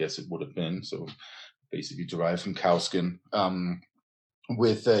vellum, I guess it would have been, so basically derived from cowskin,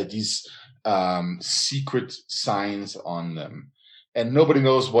 with these secret signs on them. And nobody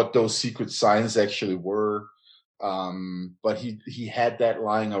knows what those secret signs actually were, but he had that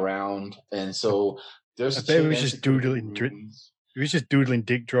lying around, and so there's... I bet he was just doodling. He was just doodling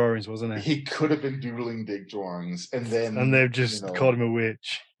dick drawings, wasn't he? He could have been doodling dick drawings, and they've just called him a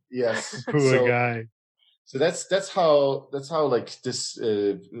witch. Yes, poor guy. So that's how like this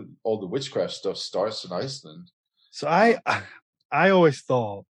all the witchcraft stuff starts in Iceland. So I always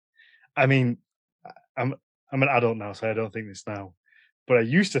thought, I mean, I'm an adult now, so I don't think this now, but I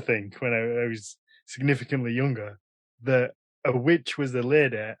used to think when I was significantly younger that a witch was the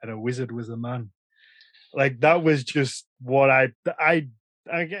lady and a wizard was the man. Like, that was just what I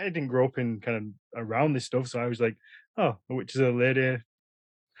didn't grow up in kind of around this stuff, so I was like, oh, a witch is a lady.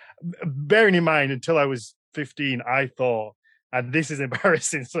 Bearing in mind, until I was 15, I thought, and this is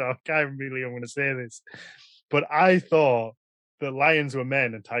embarrassing, so I can't believe I'm going to say this, but I thought that lions were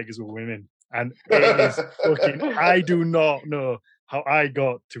men and tigers were women. And it is fucking, I do not know how I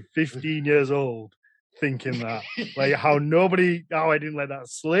got to 15 years old thinking that. Like how I didn't let that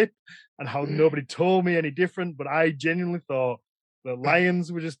slip and how nobody told me any different. But I genuinely thought the lions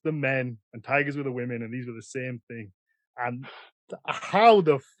were just the men and tigers were the women and these were the same thing. And how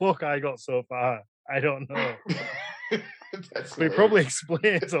the fuck I got so far, I don't know. It probably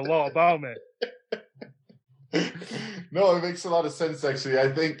explains a lot about me. No, it makes a lot of sense, actually.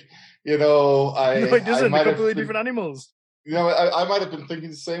 I think, it doesn't. They're completely different animals. I might have been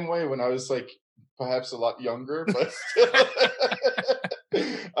thinking the same way when I was like perhaps a lot younger, but still,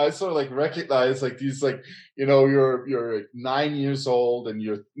 I sort of like recognize like these like you're like 9 years old and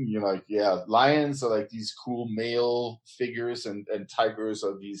you're like lions are like these cool male figures and tigers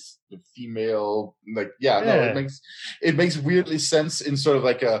are these female no, it makes weirdly sense in sort of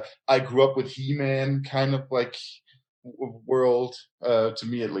like a I grew up with He-Man kind of like world to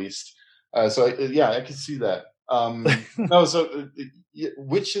me at least. So I can see that.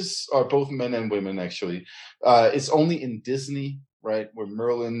 Witches are both men and women actually. It's only in Disney, right, where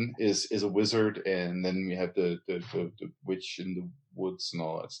Merlin is a wizard, and then we have the witch in the woods and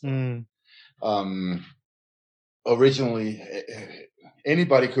all that stuff. Originally,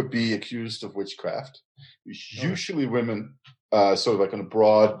 anybody could be accused of witchcraft. Usually women, sort of like on a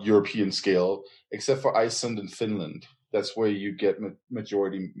broad European scale, except for Iceland and Finland. That's where you get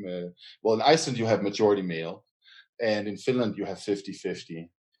majority. Well, in Iceland you have majority male, and in Finland you have 50-50.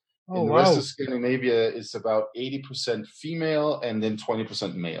 In the rest of Scandinavia, it's about 80% female and then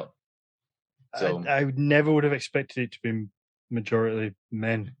 20% male. So I never would have expected it to be majority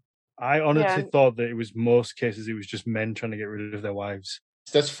men. I honestly thought that it was most cases it was just men trying to get rid of their wives.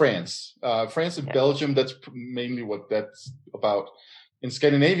 That's France. France and Belgium, that's mainly what that's about. In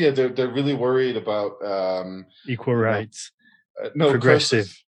Scandinavia, they're really worried about equal rights.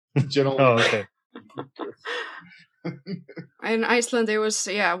 Progressive. Generally. Okay. In Iceland, there was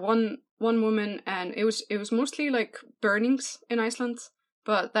one woman, and it was mostly like burnings in Iceland.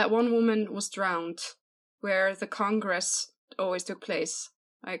 But that one woman was drowned, where the Congress always took place,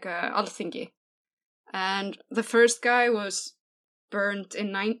 like Alþingi, and the first guy was burned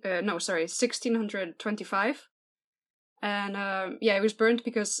in 1625, and he was burned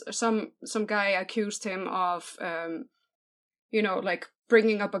because some guy accused him of like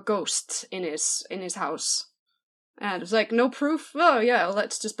bringing up a ghost in his house. And it's like, no proof? Oh, yeah,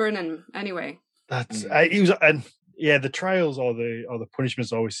 let's just burn him anyway. That's the trials or the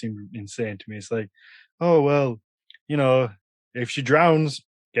punishments always seem insane to me. It's like, oh, well, if she drowns,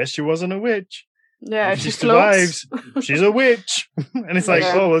 guess she wasn't a witch. Yeah, if she survives, she's a witch. And it's like,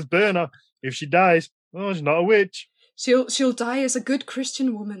 oh, let's burn her. If she dies, oh, she's not a witch. She'll die as a good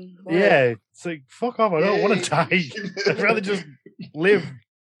Christian woman. Wow. Yeah, it's like, fuck off, I don't want to die. I'd rather just live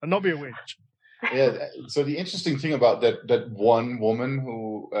and not be a witch. Yeah, so the interesting thing about that one woman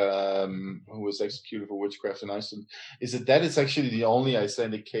who was executed for witchcraft in Iceland is that is actually the only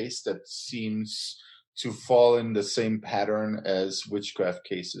Icelandic case that seems to fall in the same pattern as witchcraft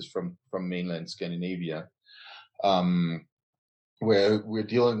cases from mainland Scandinavia, where we're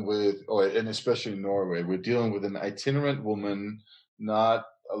dealing with, and especially in Norway, we're dealing with an itinerant woman, not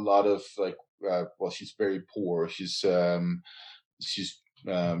a lot of like, she's very poor. She's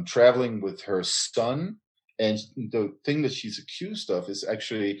traveling with her son, and the thing that she's accused of is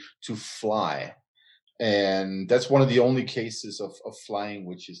actually to fly, and that's one of the only cases of flying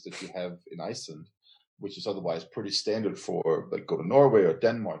witches that you have in Iceland, which is otherwise pretty standard for like go to Norway or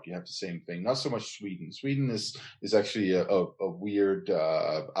Denmark. You have the same thing. Not so much Sweden. Sweden is actually a weird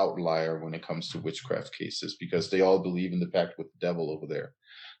outlier when it comes to witchcraft cases, because they all believe in the pact with the devil over there.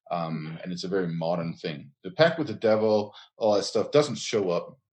 And it's a very modern thing. The pact with the devil, all that stuff doesn't show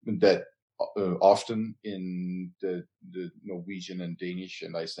up that often in the Norwegian and Danish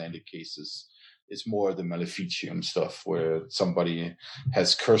and Icelandic cases. It's more the maleficium stuff where somebody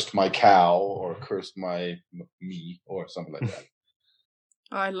has cursed my cow or cursed me or something like that.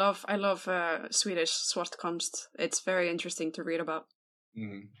 I love Swedish svartkonst. It's very interesting to read about.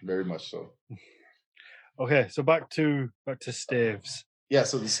 Very much so. Okay, so back to staves. Yeah,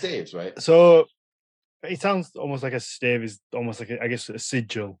 so the staves, right? So it sounds almost like a stave is almost like a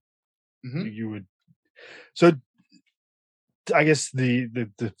sigil. You would. So I guess the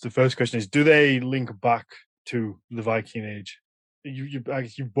first question is: do they link back to the Viking Age? You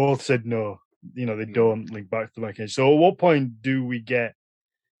both said no. They don't link back to the Viking Age. So at what point do we get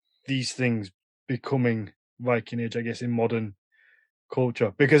these things becoming Viking Age? I guess in modern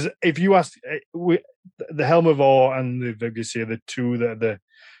culture, because if you ask, the Helm of Or and the Vigdis are the two that are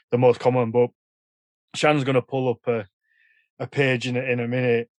the most common. But Shannon's going to pull up a page in a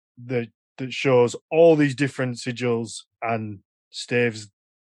minute that shows all these different sigils, and staves,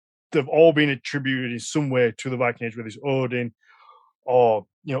 they've all been attributed in some way to the Viking Age, whether it's Odin or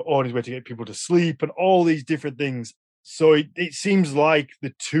Odin's way to get people to sleep and all these different things. So it seems like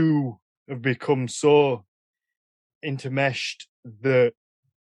the two have become so intermeshed that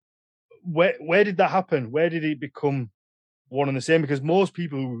where did that happen? Where did it become one and the same? Because most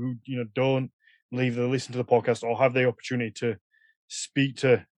people who don't listen to the podcast or have the opportunity to speak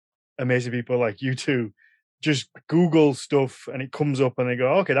to amazing people like you two, just Google stuff and it comes up and they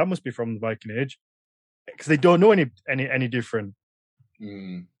go, okay, that must be from the Viking Age, because they don't know any different.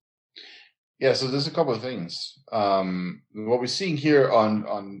 Yeah, so there's a couple of things. What we're seeing here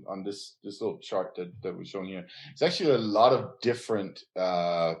on this little chart that we're showing here, it's actually a lot of different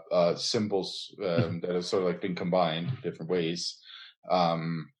symbols that have sort of like been combined different ways.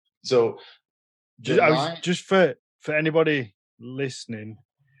 So just for anybody listening,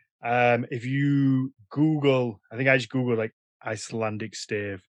 if you Google, I think I just Googled like Icelandic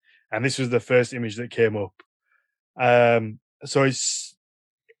stave, and this was the first image that came up. So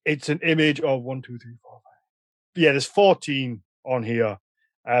it's an image of 1, 2, 3, 4, 5. Yeah, there's 14 on here,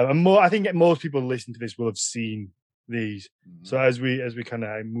 and I think most people listening to this will have seen these. Mm-hmm. So as we kind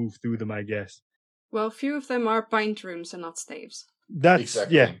of move through them, I guess. Well, a few of them are bind runes and not staves. That's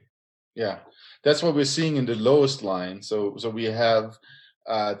exactly. Yeah, that's what we're seeing in the lowest line. So we have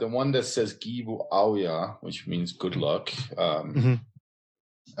the one that says Givu Auya, which means good luck.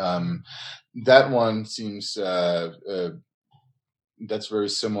 That one seems that's very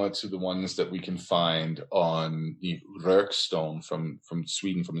similar to the ones that we can find on the Rökstone from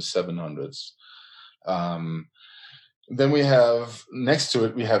Sweden from the 700s. Then we have next to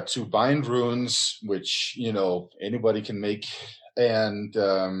it, we have 2 bind runes, which anybody can make, and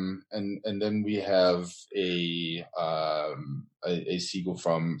then we have a seagull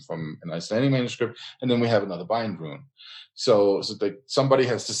from an Icelandic manuscript, and then we have another bind rune. So like somebody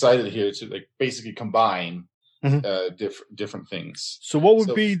has decided here to like basically combine different things. So what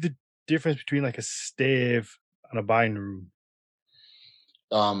would be the difference between like a stave and a bind rune?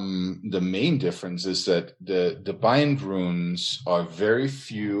 The main difference is that the bind runes are very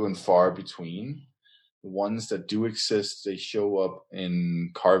few and far between. The ones that do exist, they show up in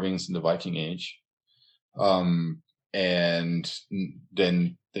carvings in the Viking Age, and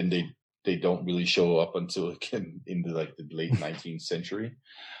then they don't really show up until in the late 19th century,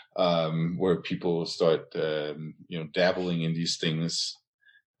 where people start dabbling in these things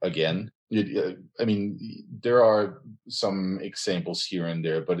again. I mean, there are some examples here and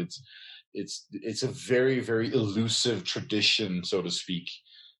there, but it's a very, very elusive tradition, so to speak.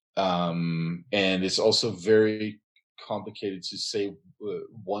 And it's also very complicated to say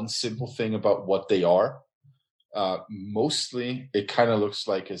one simple thing about what they are. Mostly, it kind of looks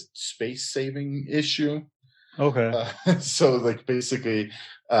like a space-saving issue. Okay. So, like, basically,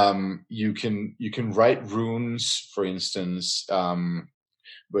 you can write runes, for instance,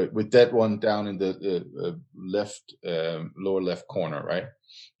 but with that one down in the left lower left corner, right?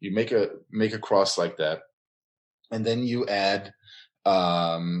 You make a cross like that, and then you add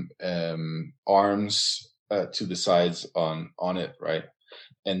arms to the sides on it, right?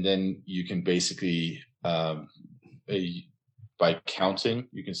 And then you can basically by counting,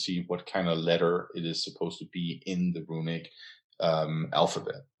 you can see what kind of letter it is supposed to be in the runic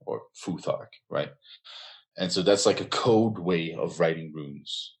alphabet or futhark, right? And so that's like a code way of writing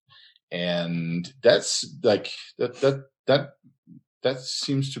runes, and that's like that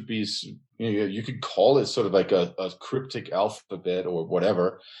seems to be, you could call it sort of like a cryptic alphabet or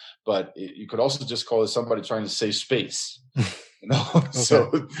whatever, but you could also just call it somebody trying to save space. Okay. So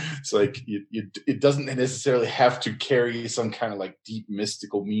it's like it doesn't necessarily have to carry some kind of like deep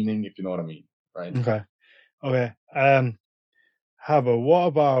mystical meaning, if you know what I mean, right? Okay. Haba, what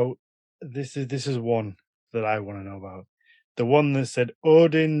about this? Is one that I want to know about. The one that said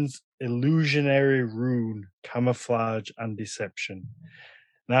Odin's illusionary rune, camouflage and deception.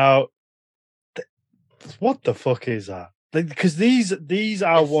 Now, what the fuck is that? Because these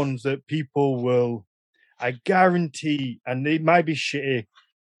are ones that people will, I guarantee, and they might be shitty.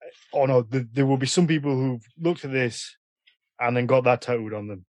 Oh no, there will be some people who've looked at this and then got that tattooed on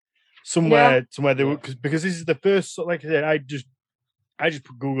them somewhere they were, because this is the first. Like I said, I just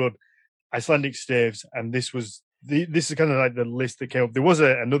googled Icelandic staves, and this is kind of like the list that came up. There was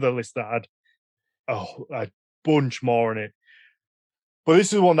another list that had a bunch more in it, but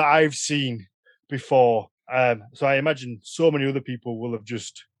this is one that I've seen before. So I imagine so many other people will have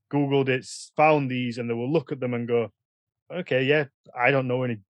just Googled it, found these, and they will look at them and go, okay, yeah, I don't know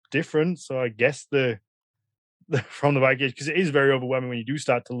any different. So I guess the from the Viking Age, because it is very overwhelming when you do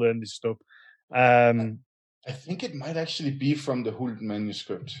start to learn this stuff. I think it might actually be from the Huld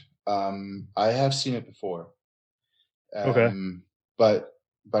manuscript. I have seen it before. Okay. But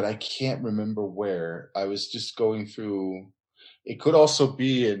I can't remember where. I was just going through. It could also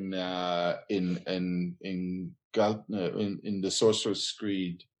be in the Sorcerer's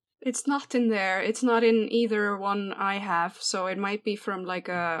Creed. It's not in there. It's not in either one I have, so it might be from like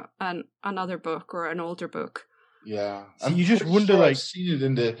another book or an older book. Yeah, So you just wonder, like, I've seen it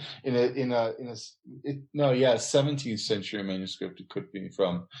in a 17th century manuscript. It could be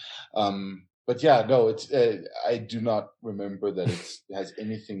from, but yeah, no, it's I do not remember that it has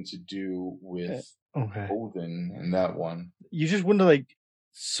anything to do with Odin in that one. You just wonder, like,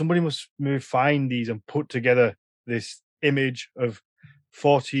 somebody must maybe find these and put together this image of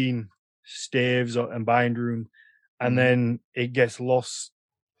 14 staves and bind room, and then it gets lost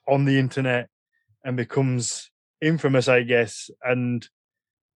on the internet and becomes infamous, I guess. And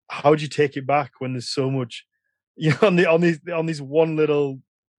how do you take it back when there's so much, on this one little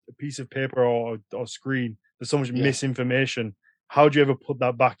piece of paper or screen, there's so much misinformation. How do you ever put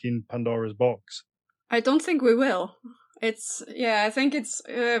that back in Pandora's box? I don't think we will. I think it's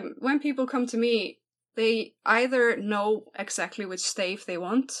when people come to me, they either know exactly which stave they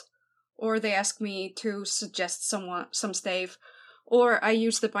want, or they ask me to suggest some stave, or I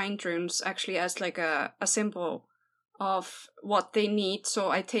use the bind rooms actually as like a symbol of what they need. So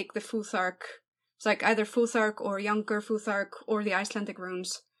I take the Futhark, it's like either Futhark or younger Futhark or the Icelandic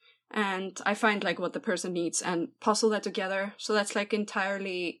runes, and I find like what the person needs and puzzle that together. So that's like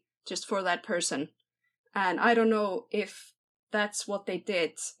entirely just for that person. And I don't know if that's what they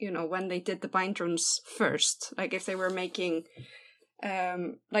did, when they did the bind runes first. Like if they were making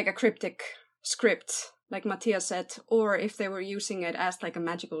like a cryptic script, like Matthias said, or if they were using it as like a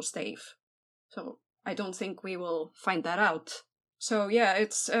magical stave. So I don't think we will find that out. So yeah,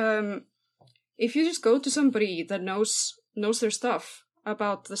 it's if you just go to somebody that knows their stuff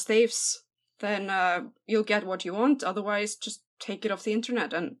about the staves, then you'll get what you want. Otherwise, just take it off the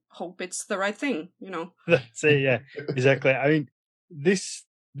internet and hope it's the right thing, That's it, yeah, exactly. I mean,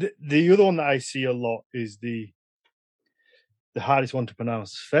 the other one that I see a lot is the hardest one to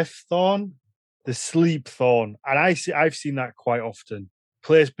pronounce, Thorn, the sleep thorn, and I've seen that quite often,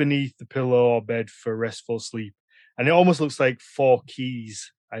 placed beneath the pillow or bed for restful sleep, and it almost looks like 4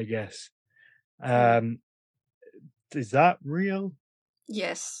 keys, I guess. Is that real?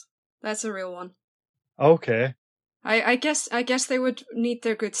 Yes, that's a real one. Okay. I guess they would need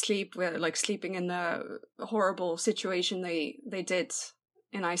their good sleep with like sleeping in the horrible situation they did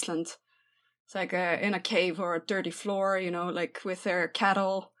in Iceland. It's like in a cave or a dirty floor, like with their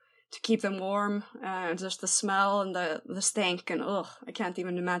cattle to keep them warm. Just the smell and the stank and I can't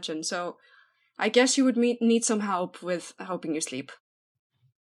even imagine. So I guess you would need some help with helping you sleep.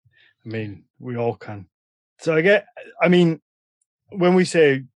 I mean, we all can. So when we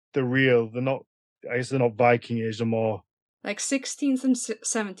say they're real, they're not Viking age, they're more like 16th and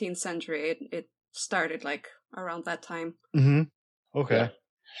 17th century. It started like around that time. Mm-hmm. Okay.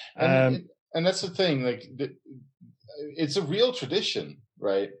 Yeah. And that's the thing, like it's a real tradition,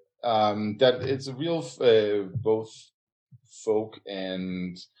 right? That it's a real both folk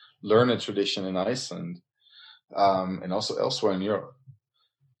and learned tradition in Iceland, and also elsewhere in Europe.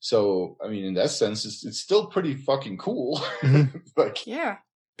 So, I mean, in that sense, it's still pretty fucking cool. Mm-hmm. Yeah,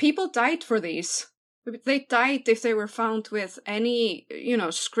 people died for these. They died if they were found with any,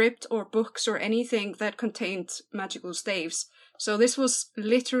 script or books or anything that contained magical staves. So this was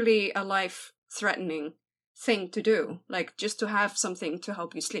literally a life-threatening thing to do, like just to have something to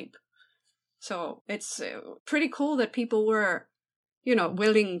help you sleep. So it's pretty cool that people were,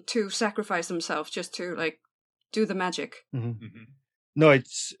 willing to sacrifice themselves just to like do the magic. Mm-hmm. Mm-hmm. No,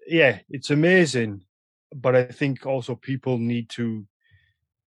 it's amazing, but I think also people need to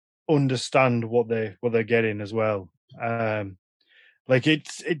understand what they're getting as well. Like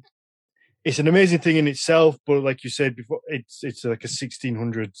it's an amazing thing in itself, but like you said before, it's like a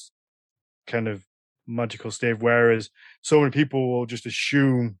 1600s kind of magical stave, whereas so many people will just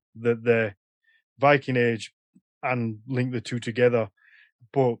assume that they're Viking Age and link the two together.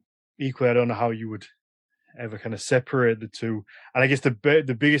 But equally, I don't know how you would ever kind of separate the two. And I guess the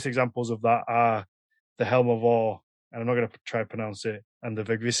biggest examples of that are the Helm of Or, and I'm not going to try to pronounce it, and the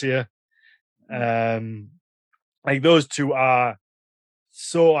Vegvisir. Like those two are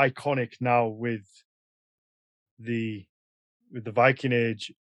so iconic now with the Viking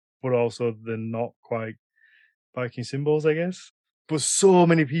Age, but also they're not quite Viking symbols, I guess. But so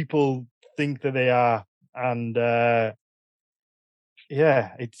many people think that they are, and they're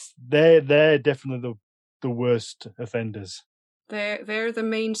definitely the worst offenders. They're the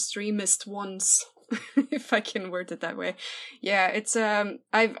mainstreamist ones. if I can word it that way. Yeah, it's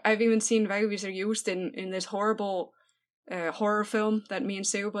I've even seen Vegvisir used in this horrible horror film that me and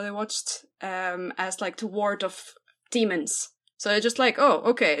Seubode watched as like to ward off demons. So I just like, oh,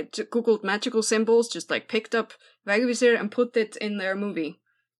 okay, googled magical symbols, just like picked up Vegvisir and put it in their movie.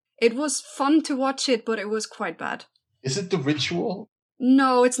 It was fun to watch it, but it was quite bad. Is it The Ritual?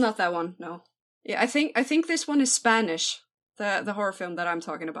 No, it's not that one. No. Yeah, I think this one is Spanish. The horror film that I'm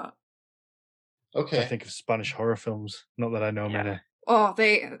talking about. Okay. I think of Spanish horror films. Not that I know many. Oh,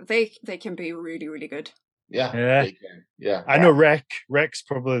 they can be really, really good. Yeah. Yeah. They can. Yeah. I know Rec. Rec's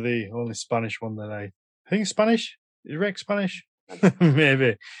probably the only Spanish one that I think is Spanish. Is Rec Spanish?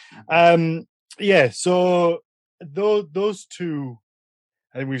 Maybe. Yeah. So those two,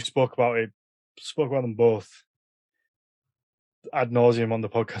 I think we've spoke about them both ad nauseum on the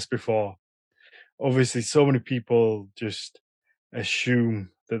podcast before. Obviously, so many people just assume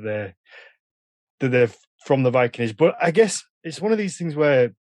that they're from the Viking Age, but I guess it's one of these things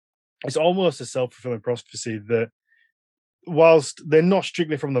where it's almost a self-fulfilling prophecy that whilst they're not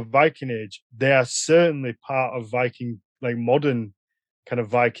strictly from the Viking Age, they are certainly part of Viking, like modern kind of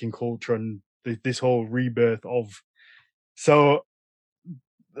Viking culture and this whole rebirth of. So,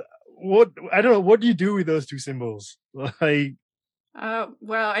 what I don't know. What do you do with those two symbols? Like,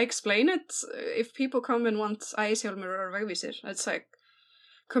 well, I explain it. If people come and want Æshjálmur or Vegvisir, it's like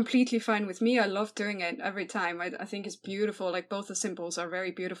completely fine with me. I love doing it every time. I think it's beautiful. Like both the symbols are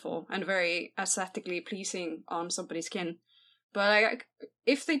very beautiful and very aesthetically pleasing on somebody's skin. But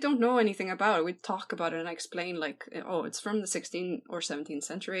if they don't know anything about it, we talk about it and I explain like, oh, it's from the 16th or 17th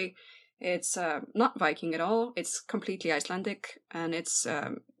century. It's not Viking at all. It's completely Icelandic, and it's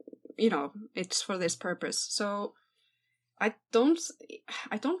it's for this purpose. So I don't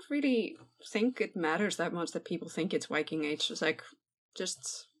really think it matters that much that people think it's Viking Age. It's like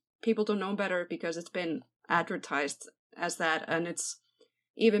just people don't know better because it's been advertised as that, and it's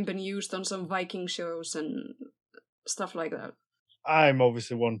even been used on some Viking shows and stuff like that. I'm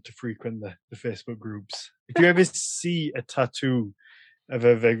obviously one to frequent the Facebook groups. If you ever see a tattoo of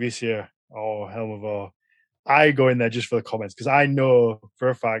a Vegvisir or Helmavor, I go in there just for the comments because I know for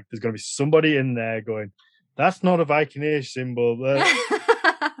a fact there's going to be somebody in there going, "That's not a Viking Age symbol."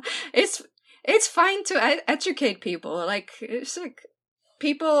 It's fine to educate people. Like it's like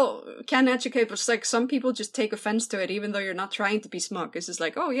people can educate, but it's like some people just take offense to it, even though you're not trying to be smug. It's just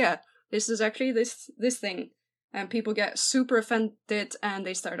like, oh yeah, this is actually this thing. And people get super offended and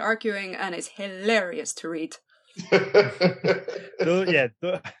they start arguing, and it's hilarious to read.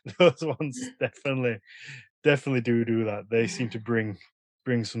 Those ones definitely do that. They seem to bring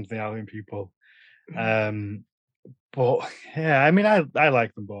something out in people. But yeah, I mean, I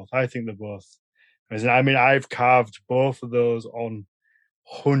like them both. I think they're both. I mean, I've carved both of those on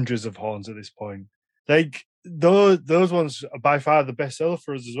hundreds of horns at this point. Like those ones are by far the best seller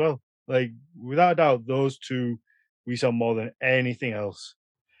for us as well. Like without a doubt, those two we sell more than anything else.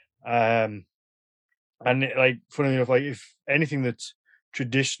 And like funny enough, like if anything that's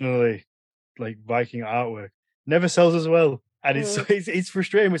traditionally like Viking artwork never sells as well, and it's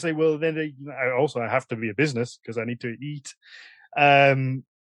frustrating. We say, well, then I have to be a business because I need to eat.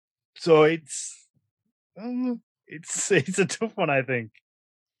 So it's a tough one, I think.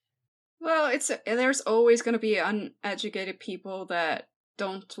 Well, there's always going to be uneducated people that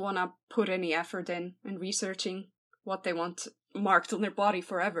don't want to put any effort in researching what they want marked on their body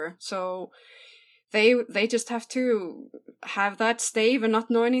forever. So they just have to have that stave and not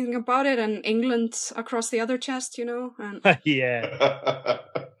know anything about it, and England across the other chest, And yeah.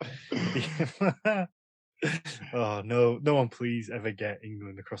 Oh no one please ever get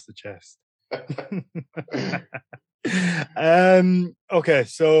England across the chest. Okay,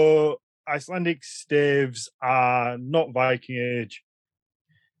 so Icelandic staves are not Viking Age.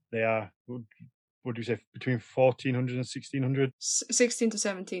 They are, what do you say, between 1400 and 1600? 16 to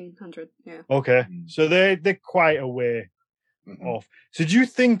 1700, yeah. Okay, so they're quite a way off. So do you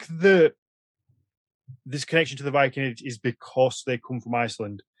think that this connection to the Viking Age is because they come from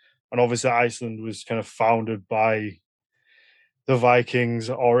Iceland? And obviously Iceland was kind of founded by the Vikings,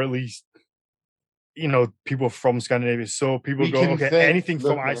 or at least, people from Scandinavia. So people anything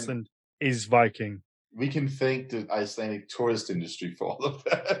from Iceland is Viking. We can thank the Icelandic tourist industry for all of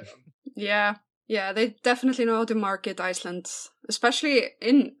that. Yeah, they definitely know how to market Iceland, especially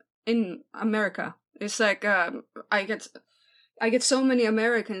in America. It's like I get so many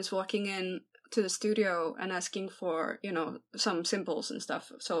Americans walking in to the studio and asking for some symbols and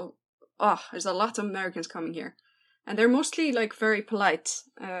stuff. So there's a lot of Americans coming here, and they're mostly like very polite.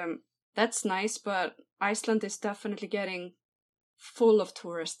 That's nice, but Iceland is definitely getting full of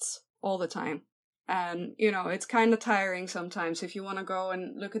tourists all the time. And, you know, it's kind of tiring sometimes if you want to go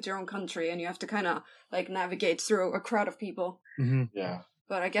and look at your own country and you have to kind of like navigate through a crowd of people. Mm-hmm. Yeah.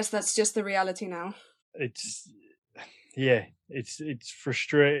 But I guess that's just the reality now. It's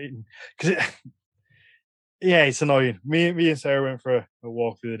frustrating because it's annoying. Me and Sarah went for a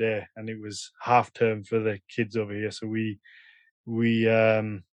walk the other day, and it was half term for the kids over here. So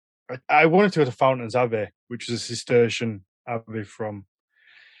I wanted to go to Fountains Abbey, which is a Cistercian abbey from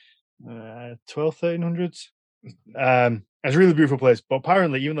 1300s. It's a really beautiful place, but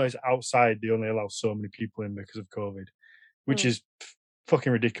apparently, even though it's outside, they only allow so many people in because of COVID, which is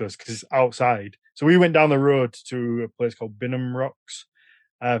fucking ridiculous because it's outside. So we went down the road to a place called Binham Rocks.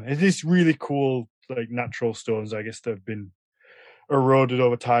 It's this really cool, like natural stones, I guess, that have been eroded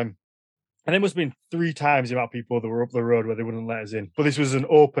over time. And it must have been 3 times the amount of people that were up the road where they wouldn't let us in. But this was an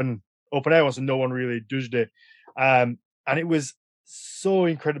open air one, so no one really judged it. And it was so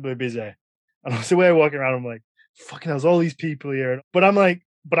incredibly busy. And I was away walking around, I'm like, fucking hell, there's all these people here. But I'm like,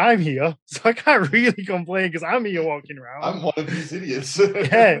 but I'm here, so I can't really complain because I'm here walking around. I'm one of these idiots.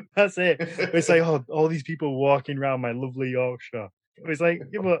 Yeah, that's it. It's like, oh, all these people walking around my lovely Yorkshire. It's like,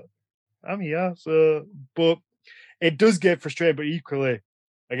 yeah, but I'm here. So, but it does get frustrating. But equally,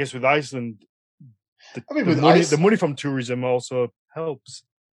 I guess with Iceland, the money from tourism also helps.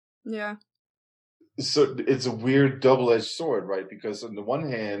 Yeah. So it's a weird double-edged sword, right? Because on the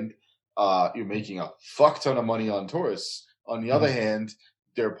one hand, you're making a fuck ton of money on tourists. On the other hand,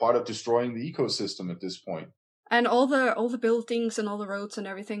 they're part of destroying the ecosystem at this point. And all the buildings and all the roads and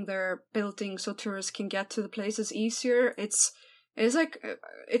everything they're building so tourists can get to the places easier. It's like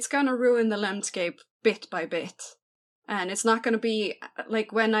it's gonna ruin the landscape bit by bit, and it's not gonna be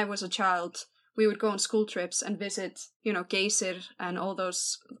like when I was a child. We would go on school trips and visit, you know, Geysir and all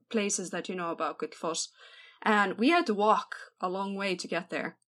those places that you know about, Gullfoss, and we had to walk a long way to get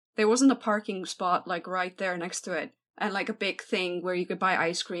there. There wasn't a parking spot like right there next to it, and like a big thing where you could buy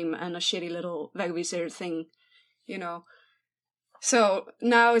ice cream and a shitty little Vegvisir thing, you know. So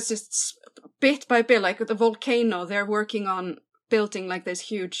now it's just bit by bit, like the volcano, they're working on building like this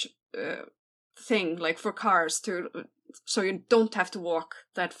huge thing, like for cars so you don't have to walk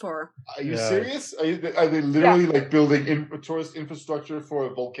that far. Are you serious? Are they literally like building tourist infrastructure for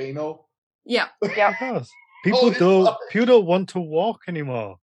a volcano? Yeah. Because people don't want to walk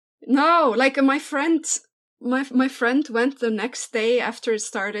anymore. No, like my friend went the next day after it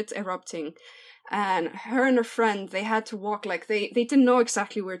started erupting, and her and her friend, they had to walk, like they didn't know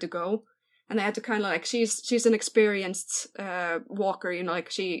exactly where to go, and they had to kind of like, she's an experienced walker, you know, like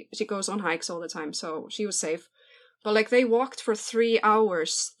she goes on hikes all the time, so she was safe. But like they walked for 3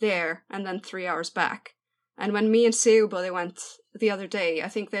 hours there and then 3 hours back. And when me and Seubo, they went the other day, I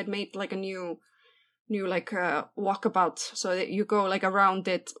think they'd made like a new like walkabout, so that you go like around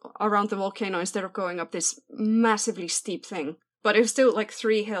the volcano instead of going up this massively steep thing. But it was still like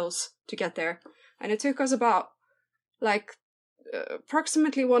 3 hills to get there, and it took us about like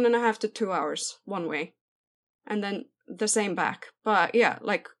approximately 1.5 to 2 hours one way, and then the same back. But yeah,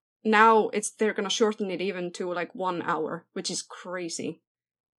 like now they're gonna shorten it even to like 1 hour, which is crazy.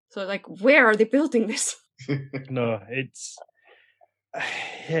 So like, where are they building this? No, it's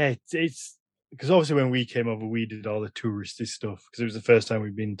because obviously when we came over, we did all the touristy stuff because it was the first time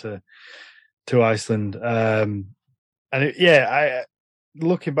we'd been to Iceland. And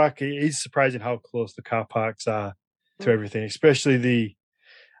looking back, it is surprising how close the car parks are to everything, especially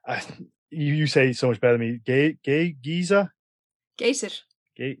you say it so much better than me. Geysir?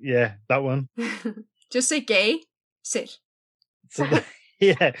 Yeah, that one. Just say gay, sit. So,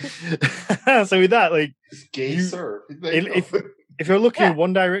 yeah. So with that, like, Geysir. If you're looking in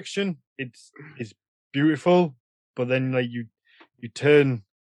one direction, it's beautiful, but then like you turn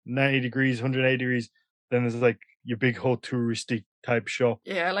 90 degrees, 180 degrees, then there's like your big whole touristy type shop.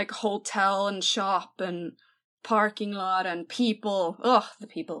 Yeah, like hotel and shop and parking lot and people. The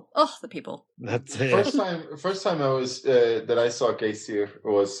people. That's it. First time I was that I saw Geysir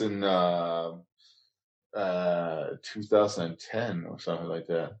was in 2010 or something like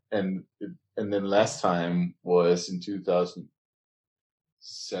that, and then last time was in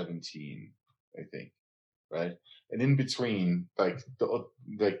 2017, I think, right? And in between, like the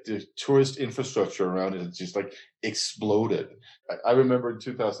tourist infrastructure around it just like exploded. I remember in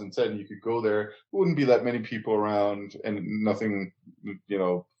 2010, you could go there, wouldn't be that many people around, and nothing, you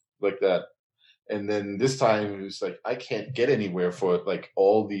know, like that. And then this time it was like, I can't get anywhere for like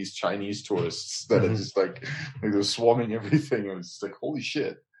all these Chinese tourists that are just like they're swarming everything. It was just like, holy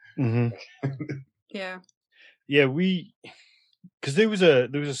shit. Yeah. Yeah, because there was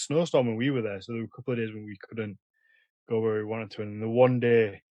a snowstorm when we were there, so there were a couple of days when we couldn't go where we wanted to, and the one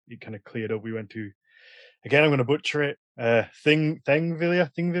day it kind of cleared up. We went to again, I'm going to butcher it. Thingvellir.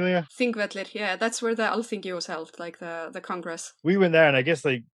 Thingvellir, yeah, that's where the Alþingi was held, like the Congress. We went there, and I guess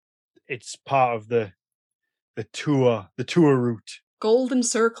like it's part of the tour route. Golden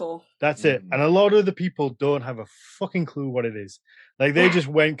Circle. That's it. And a lot of the people don't have a fucking clue what it is. Like they just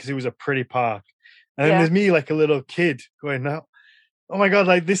went because it was a pretty park. And then there's me, like a little kid, going, "No, oh my god!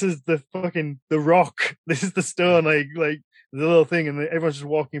 Like this is the rock. This is the stone. Like the little thing." And everyone's just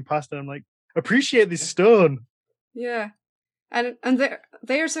walking past, and I'm like, "Appreciate this stone." Yeah, and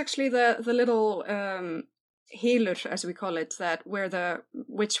there's actually the little Hylur, as we call it, that where the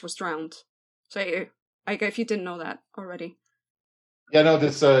witch was drowned. So, like, if you didn't know that already. Yeah, no,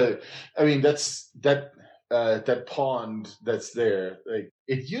 that's I mean that's that pond that's there. Like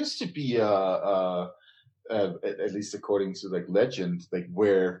it used to be at least according to like legend, like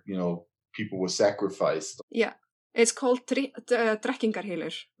where people were sacrificed. Yeah, it's called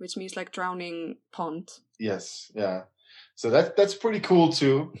Drekkingarhylur, which means like drowning pond. Yes, yeah. So that's pretty cool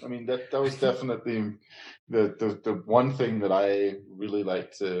too. I mean that was definitely the one thing that I really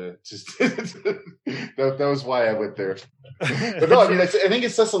liked to that was why I went there. But no, I mean I think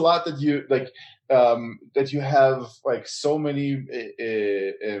it says a lot that you like that you have like so many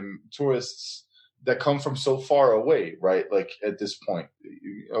tourists that come from so far away, right? Like at this point,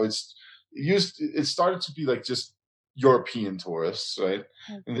 it started to be like just European tourists, right?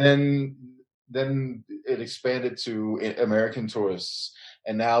 And then it expanded to American tourists,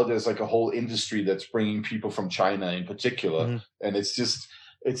 and now there's like a whole industry that's bringing people from China in particular, and it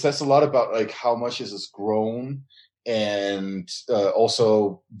says a lot about like how much this has grown, and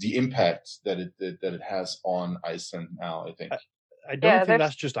also the impact that it has on Iceland now. I think. I don't think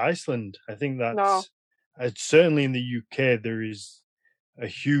that's just Iceland. I think that's certainly in the UK. There is a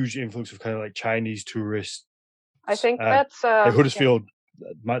huge influx of kind of like Chinese tourists. I think that's like Huddersfield.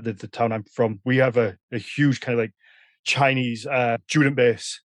 The town I'm from, we have a huge kind of like Chinese student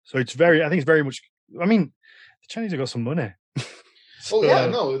base. So I think it's very much. I mean, the Chinese have got some money. So, yeah,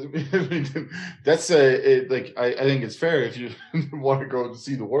 no, that's like I think it's fair if you want to go to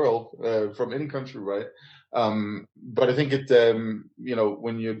see the world from any country, right? But I think it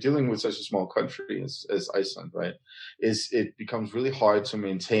when you're dealing with such a small country as Iceland, right, it becomes really hard to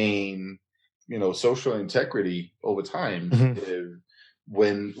maintain social integrity over time.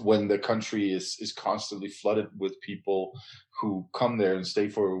 When the country is constantly flooded with people who come there and stay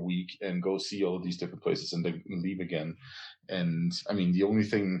for a week and go see all of these different places and then leave again. And I mean, the only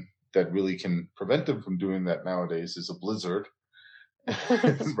thing that really can prevent them from doing that nowadays is a blizzard.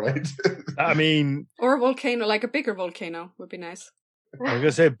 Right? I mean, or a volcano, like a bigger volcano would be nice. I was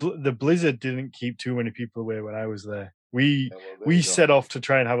gonna say the blizzard didn't keep too many people away when I was there. We set off to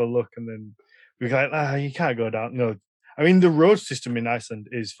try and have a look, and then we were like, you can't go down. No, I mean the road system in Iceland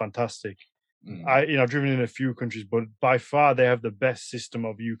is fantastic. I've driven in a few countries, but by far they have the best system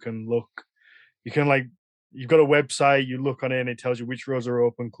of you can you've got a website, you look on it and it tells you which roads are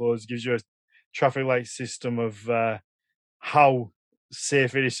open, closed, gives you a traffic light system of how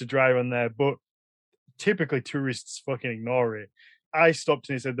safe it is to drive on there. But typically tourists fucking ignore it. I stopped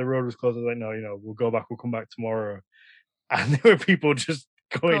and he said the road was closed. I was like, no, we'll go back, we'll come back tomorrow. And there were people just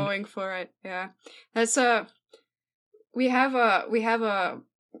going for it. Yeah. That's we have a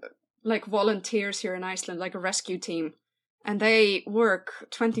like volunteers here in Iceland, like a rescue team. And they work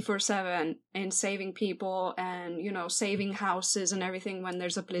 24/7 in saving people and, saving houses and everything when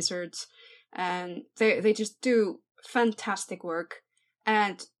there's a blizzard. And they just do fantastic work.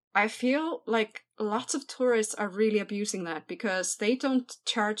 And I feel like lots of tourists are really abusing that because they don't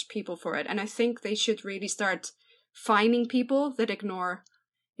charge people for it. And I think they should really start fining people that ignore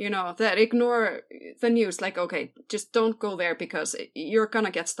the news. Like, okay, just don't go there because you're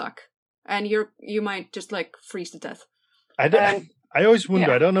gonna get stuck. And you might just like freeze to death. I always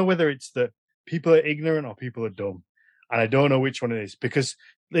wonder. I don't know whether it's that people are ignorant or people are dumb, and I don't know which one it is because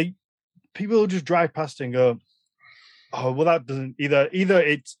people will just drive past and go, "Oh, well, that doesn't either."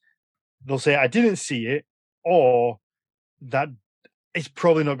 It's they'll say, "I didn't see it," or that it's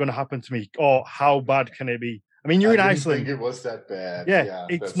probably not going to happen to me, or how bad can it be? I mean, you're in Iceland. I think it was that bad. Yeah,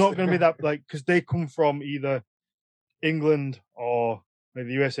 it's not going to be that because they come from either England or maybe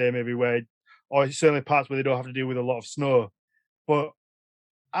the USA, maybe or certainly parts where they don't have to deal with a lot of snow. But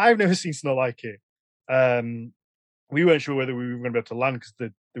I've never seen snow like it. We weren't sure whether we were going to be able to land because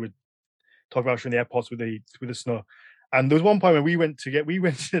they were talking about in the airports with the snow. And there was one point when we went to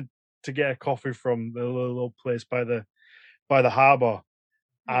get a coffee from the little place by the harbour,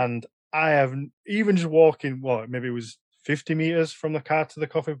 and I have even just walking. Well, maybe it was 50 meters from the car to the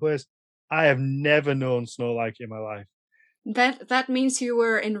coffee place. I have never known snow like it in my life. That means you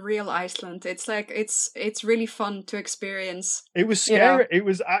were in real Iceland. It's like it's really fun to experience. It was scary. It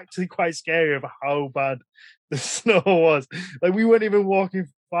was actually quite scary of how bad the snow was. Like we weren't even walking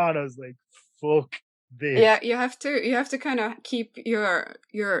far, and I was like, "Fuck this." Yeah, you have to kind of keep your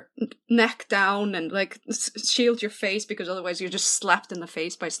neck down and like shield your face, because otherwise you're just slapped in the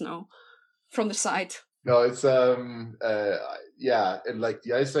face by snow from the side. No, it's yeah, and like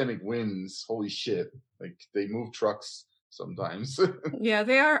the Icelandic winds, holy shit! Like they move trucks sometimes. Yeah,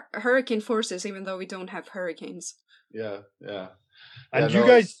 they are hurricane forces, even though we don't have hurricanes. Yeah. And you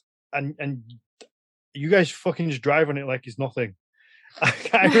guys, and you guys fucking just drive on it like it's nothing. I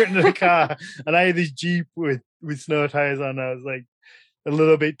got into the car and I had this Jeep with snow tires on. I was like a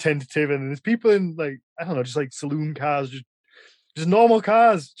little bit tentative, and there's people in like, I don't know, just like saloon cars, just normal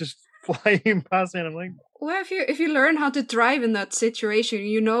cars, just flying past me. And I'm like, well, if you learn how to drive in that situation,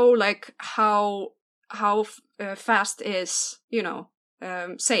 you know, like how fast is, you know,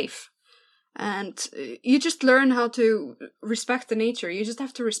 safe. And you just learn how to respect the nature. You just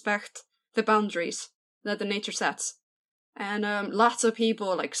have to respect the boundaries that the nature sets. And lots of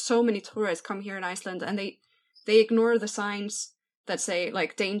people, like so many tourists, come here in Iceland, and they ignore the signs that say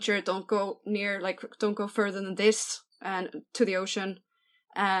like danger, don't go near, like don't go further than this and to the ocean.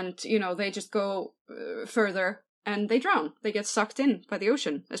 And you know, they just go further and they drown. They get sucked in by the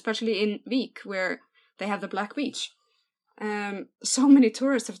ocean, especially in Vik, where they have the Black Beach. So many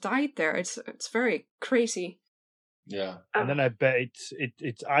tourists have died there. It's very crazy. Yeah. And then I bet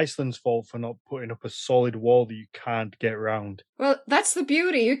it's Iceland's fault for not putting up a solid wall that you can't get around. Well, that's the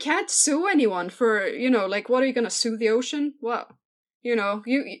beauty. You can't sue anyone for, you know, like, what are you going to sue the ocean? Well, you know,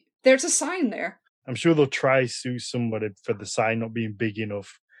 there's a sign there. I'm sure they'll try sue somebody for the sign not being big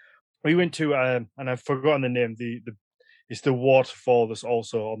enough. We went to, and I've forgotten the name, it's the waterfall that's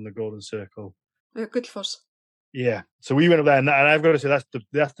also on the Golden Circle. Gullfoss. Yeah. So we went up there, and I've got to say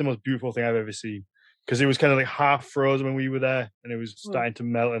that's the most beautiful thing I've ever seen. Because it was kind of like half frozen when we were there, and it was starting to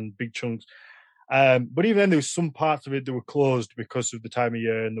melt in big chunks. But even then, there was some parts of it that were closed because of the time of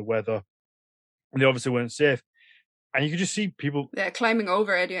year and the weather. And they obviously weren't safe. And you could just see people... Yeah, climbing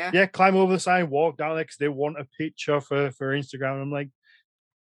over it, yeah. Yeah, climb over the sign, walk down there because they want a picture for Instagram. And I'm like,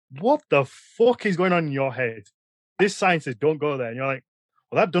 what the fuck is going on in your head? This sign says don't go there. And you're like,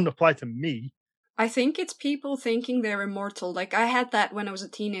 well, that doesn't apply to me. I think it's people thinking they're immortal. Like, I had that when I was a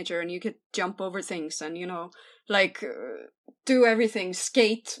teenager, and you could jump over things and, you know, like, do everything,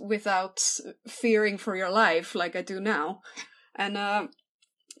 skate without fearing for your life, like I do now. And,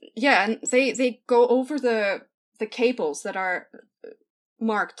 yeah, and they go over the cables that are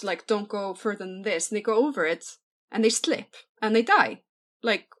marked, like, don't go further than this, and they go over it, and they slip, and they die.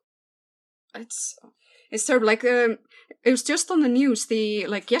 Like, it's terrible. Like, it was just on the news.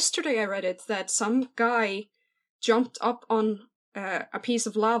 Yesterday I read it that some guy jumped up on a piece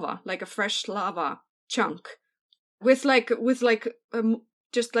of lava, like a fresh lava chunk, with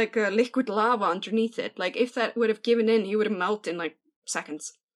just like a liquid lava underneath it. Like, if that would have given in, he would have melted in like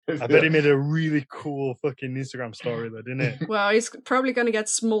seconds. I bet he made a really cool fucking Instagram story though, didn't it? Well, he's probably gonna get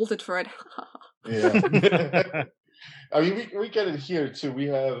smolded for it. Yeah. I mean, we get it here too. We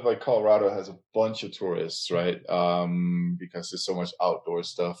have, like, Colorado has a bunch of tourists, right? Because there's so much outdoor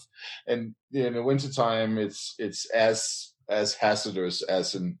stuff, and in the wintertime, it's as hazardous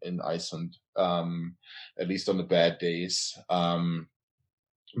as in Iceland, at least on the bad days.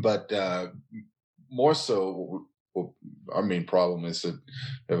 But more so, our main problem is that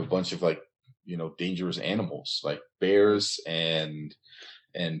we have a bunch of, like, you know, dangerous animals like bears and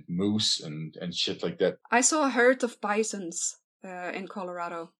moose and shit like that. I saw a herd of bisons in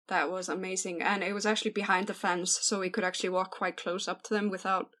Colorado. That was amazing, and it was actually behind the fence, so we could actually walk quite close up to them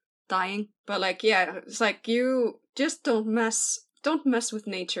without dying. But like, yeah, it's like, you just don't mess with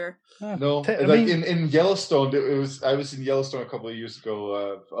nature. No, like in Yellowstone, I was in Yellowstone a couple of years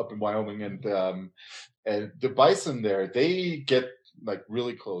ago, up in Wyoming, and the bison there, they get like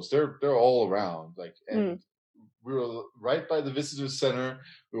really close. They're all around, like, and we were right by the visitor center.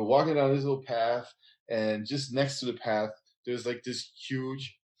 We were walking down this little path, and just next to the path, there's like this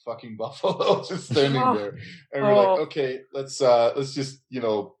huge fucking buffalo just standing there. And we're like, okay, let's just, you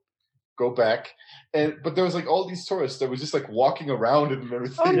know, go back. But there was like all these tourists that were just like walking around it and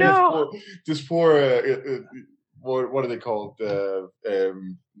everything. Oh no! This poor what are they called?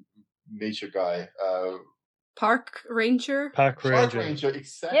 Nature guy. Park ranger,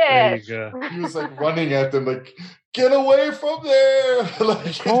 exactly. Yeah. There you go. He was like running at them, like, get away from there! Like,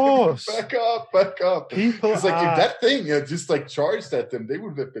 of course, back up. People, it's like, if that thing had just like charged at them, they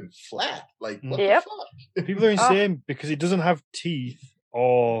would have been flat. Like, what the fuck? People are insane because it doesn't have teeth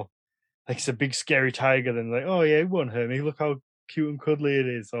or like it's a big scary tiger, then like, oh yeah, it won't hurt me. Look how cute and cuddly it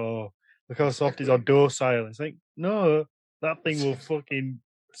is, or look how soft it is, or docile. It's like, no, that thing will fucking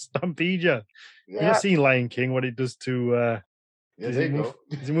stampede you. Yeah. You not seen Lion King, what it does to Does it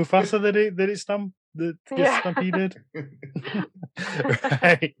move faster that it gets stampeded?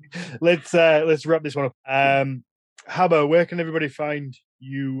 Right. Let's wrap this one up. Haba, where can everybody find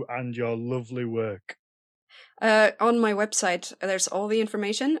you and your lovely work? On my website, there's all the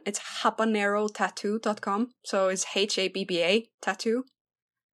information. It's habanerotattoo.com. So it's HABBA tattoo.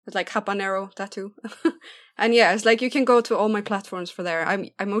 It's like habanero tattoo. And yeah, it's like you can go to all my platforms for there.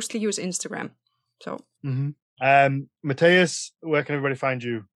 I mostly use Instagram. So. Matthias, where can everybody find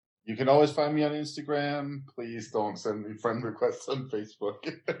you? You can always find me on Instagram. Please don't send me friend requests on Facebook.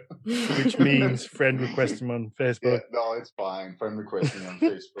 Which means friend request him on Facebook. Yeah, no, it's fine. Friend request me on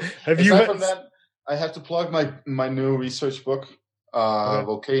Facebook. Aside from that, I have to plug my new research book,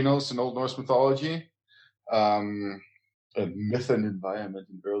 Volcanoes in Old Norse Mythology, a myth and environment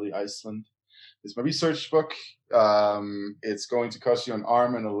in early Iceland. It's my research book. It's going to cost you an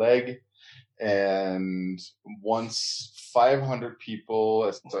arm and a leg. And once 500 people,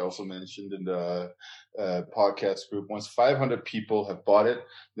 as I also mentioned in the podcast group, once 500 people have bought it,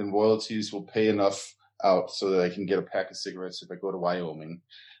 then royalties will pay enough out so that I can get a pack of cigarettes if I go to Wyoming.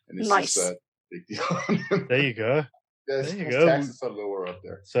 And it's nice. Just a big deal. There you go. There you go. Taxes are lower up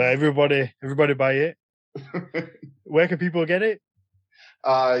there. So everybody buy it. Where can people get it?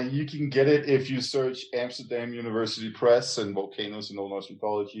 You can get it if you search Amsterdam University Press and Volcanoes in Old Norse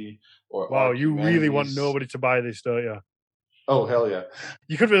Mythology. Or wow, you really want nobody to buy this, don't you? Oh, hell yeah.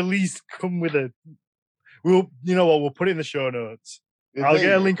 You could at least come with a... You know what, we'll put it in the show notes. I'll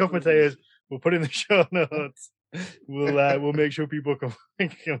get a link off Matthias. We'll put it in the show notes. We'll make sure people can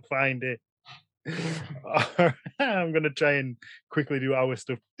find it. I'm going to try and quickly do our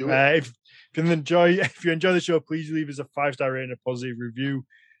stuff. If you enjoy the show, please leave us a 5-star rating and a positive review.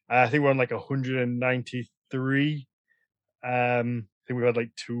 I think we're on like 193. I think we've had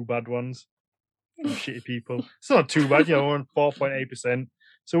like 2 bad ones from shitty people. It's not too bad, we're on 4.8%.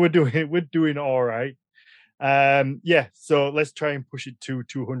 So we're doing all right. So let's try and push it to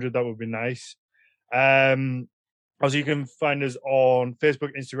 200. That would be nice. Also, you can find us on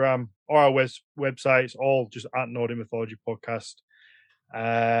Facebook, Instagram, or our website. It's all just at Nordic Mythology Podcast.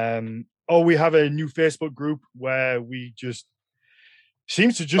 We have a new Facebook group where we just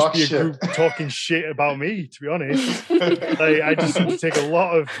seems to just be a group talking shit about me, to be honest. I just seem to take a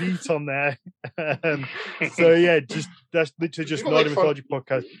lot of heat on there. That's literally just Nordic Mythology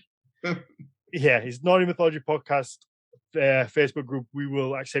Podcast. Yeah, it's Nordic Mythology Podcast Facebook group. We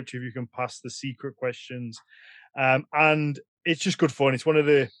will accept you if you can pass the secret questions. And it's just good fun. It's one of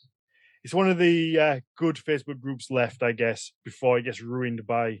the good Facebook groups left, I guess, before it gets ruined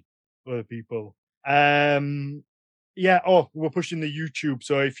by other people. We're pushing the YouTube.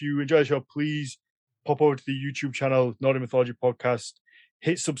 So if you enjoy the show, please pop over to the YouTube channel, Nordic Mythology Podcast.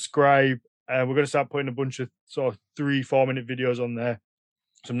 Hit subscribe. We're going to start putting a bunch of sort of 3-4 minute videos on there.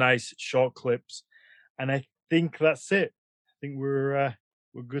 Some nice short clips. And I think that's it. I think we're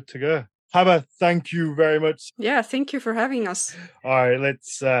good to go. Haba, thank you very much. Yeah, thank you for having us. All right,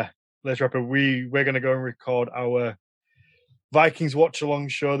 let's wrap up. We're going to go and record our Vikings watch along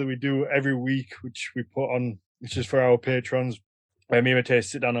show that we do every week, which we put on, which is for our patrons. Where me and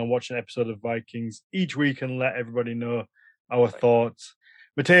Matthias sit down and watch an episode of Vikings each week and let everybody know our thoughts.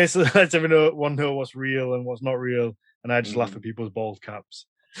 Matthias lets everyone know what's real and what's not real, and I just laugh at people's bald caps.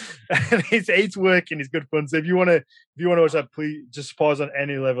 And it's working. It's good fun. So if you want to watch that, please just pause on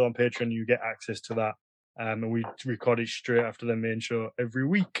any level on Patreon. You get access to that, and we record it straight after the main show every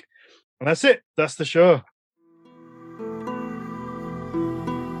week. And that's it. That's the show.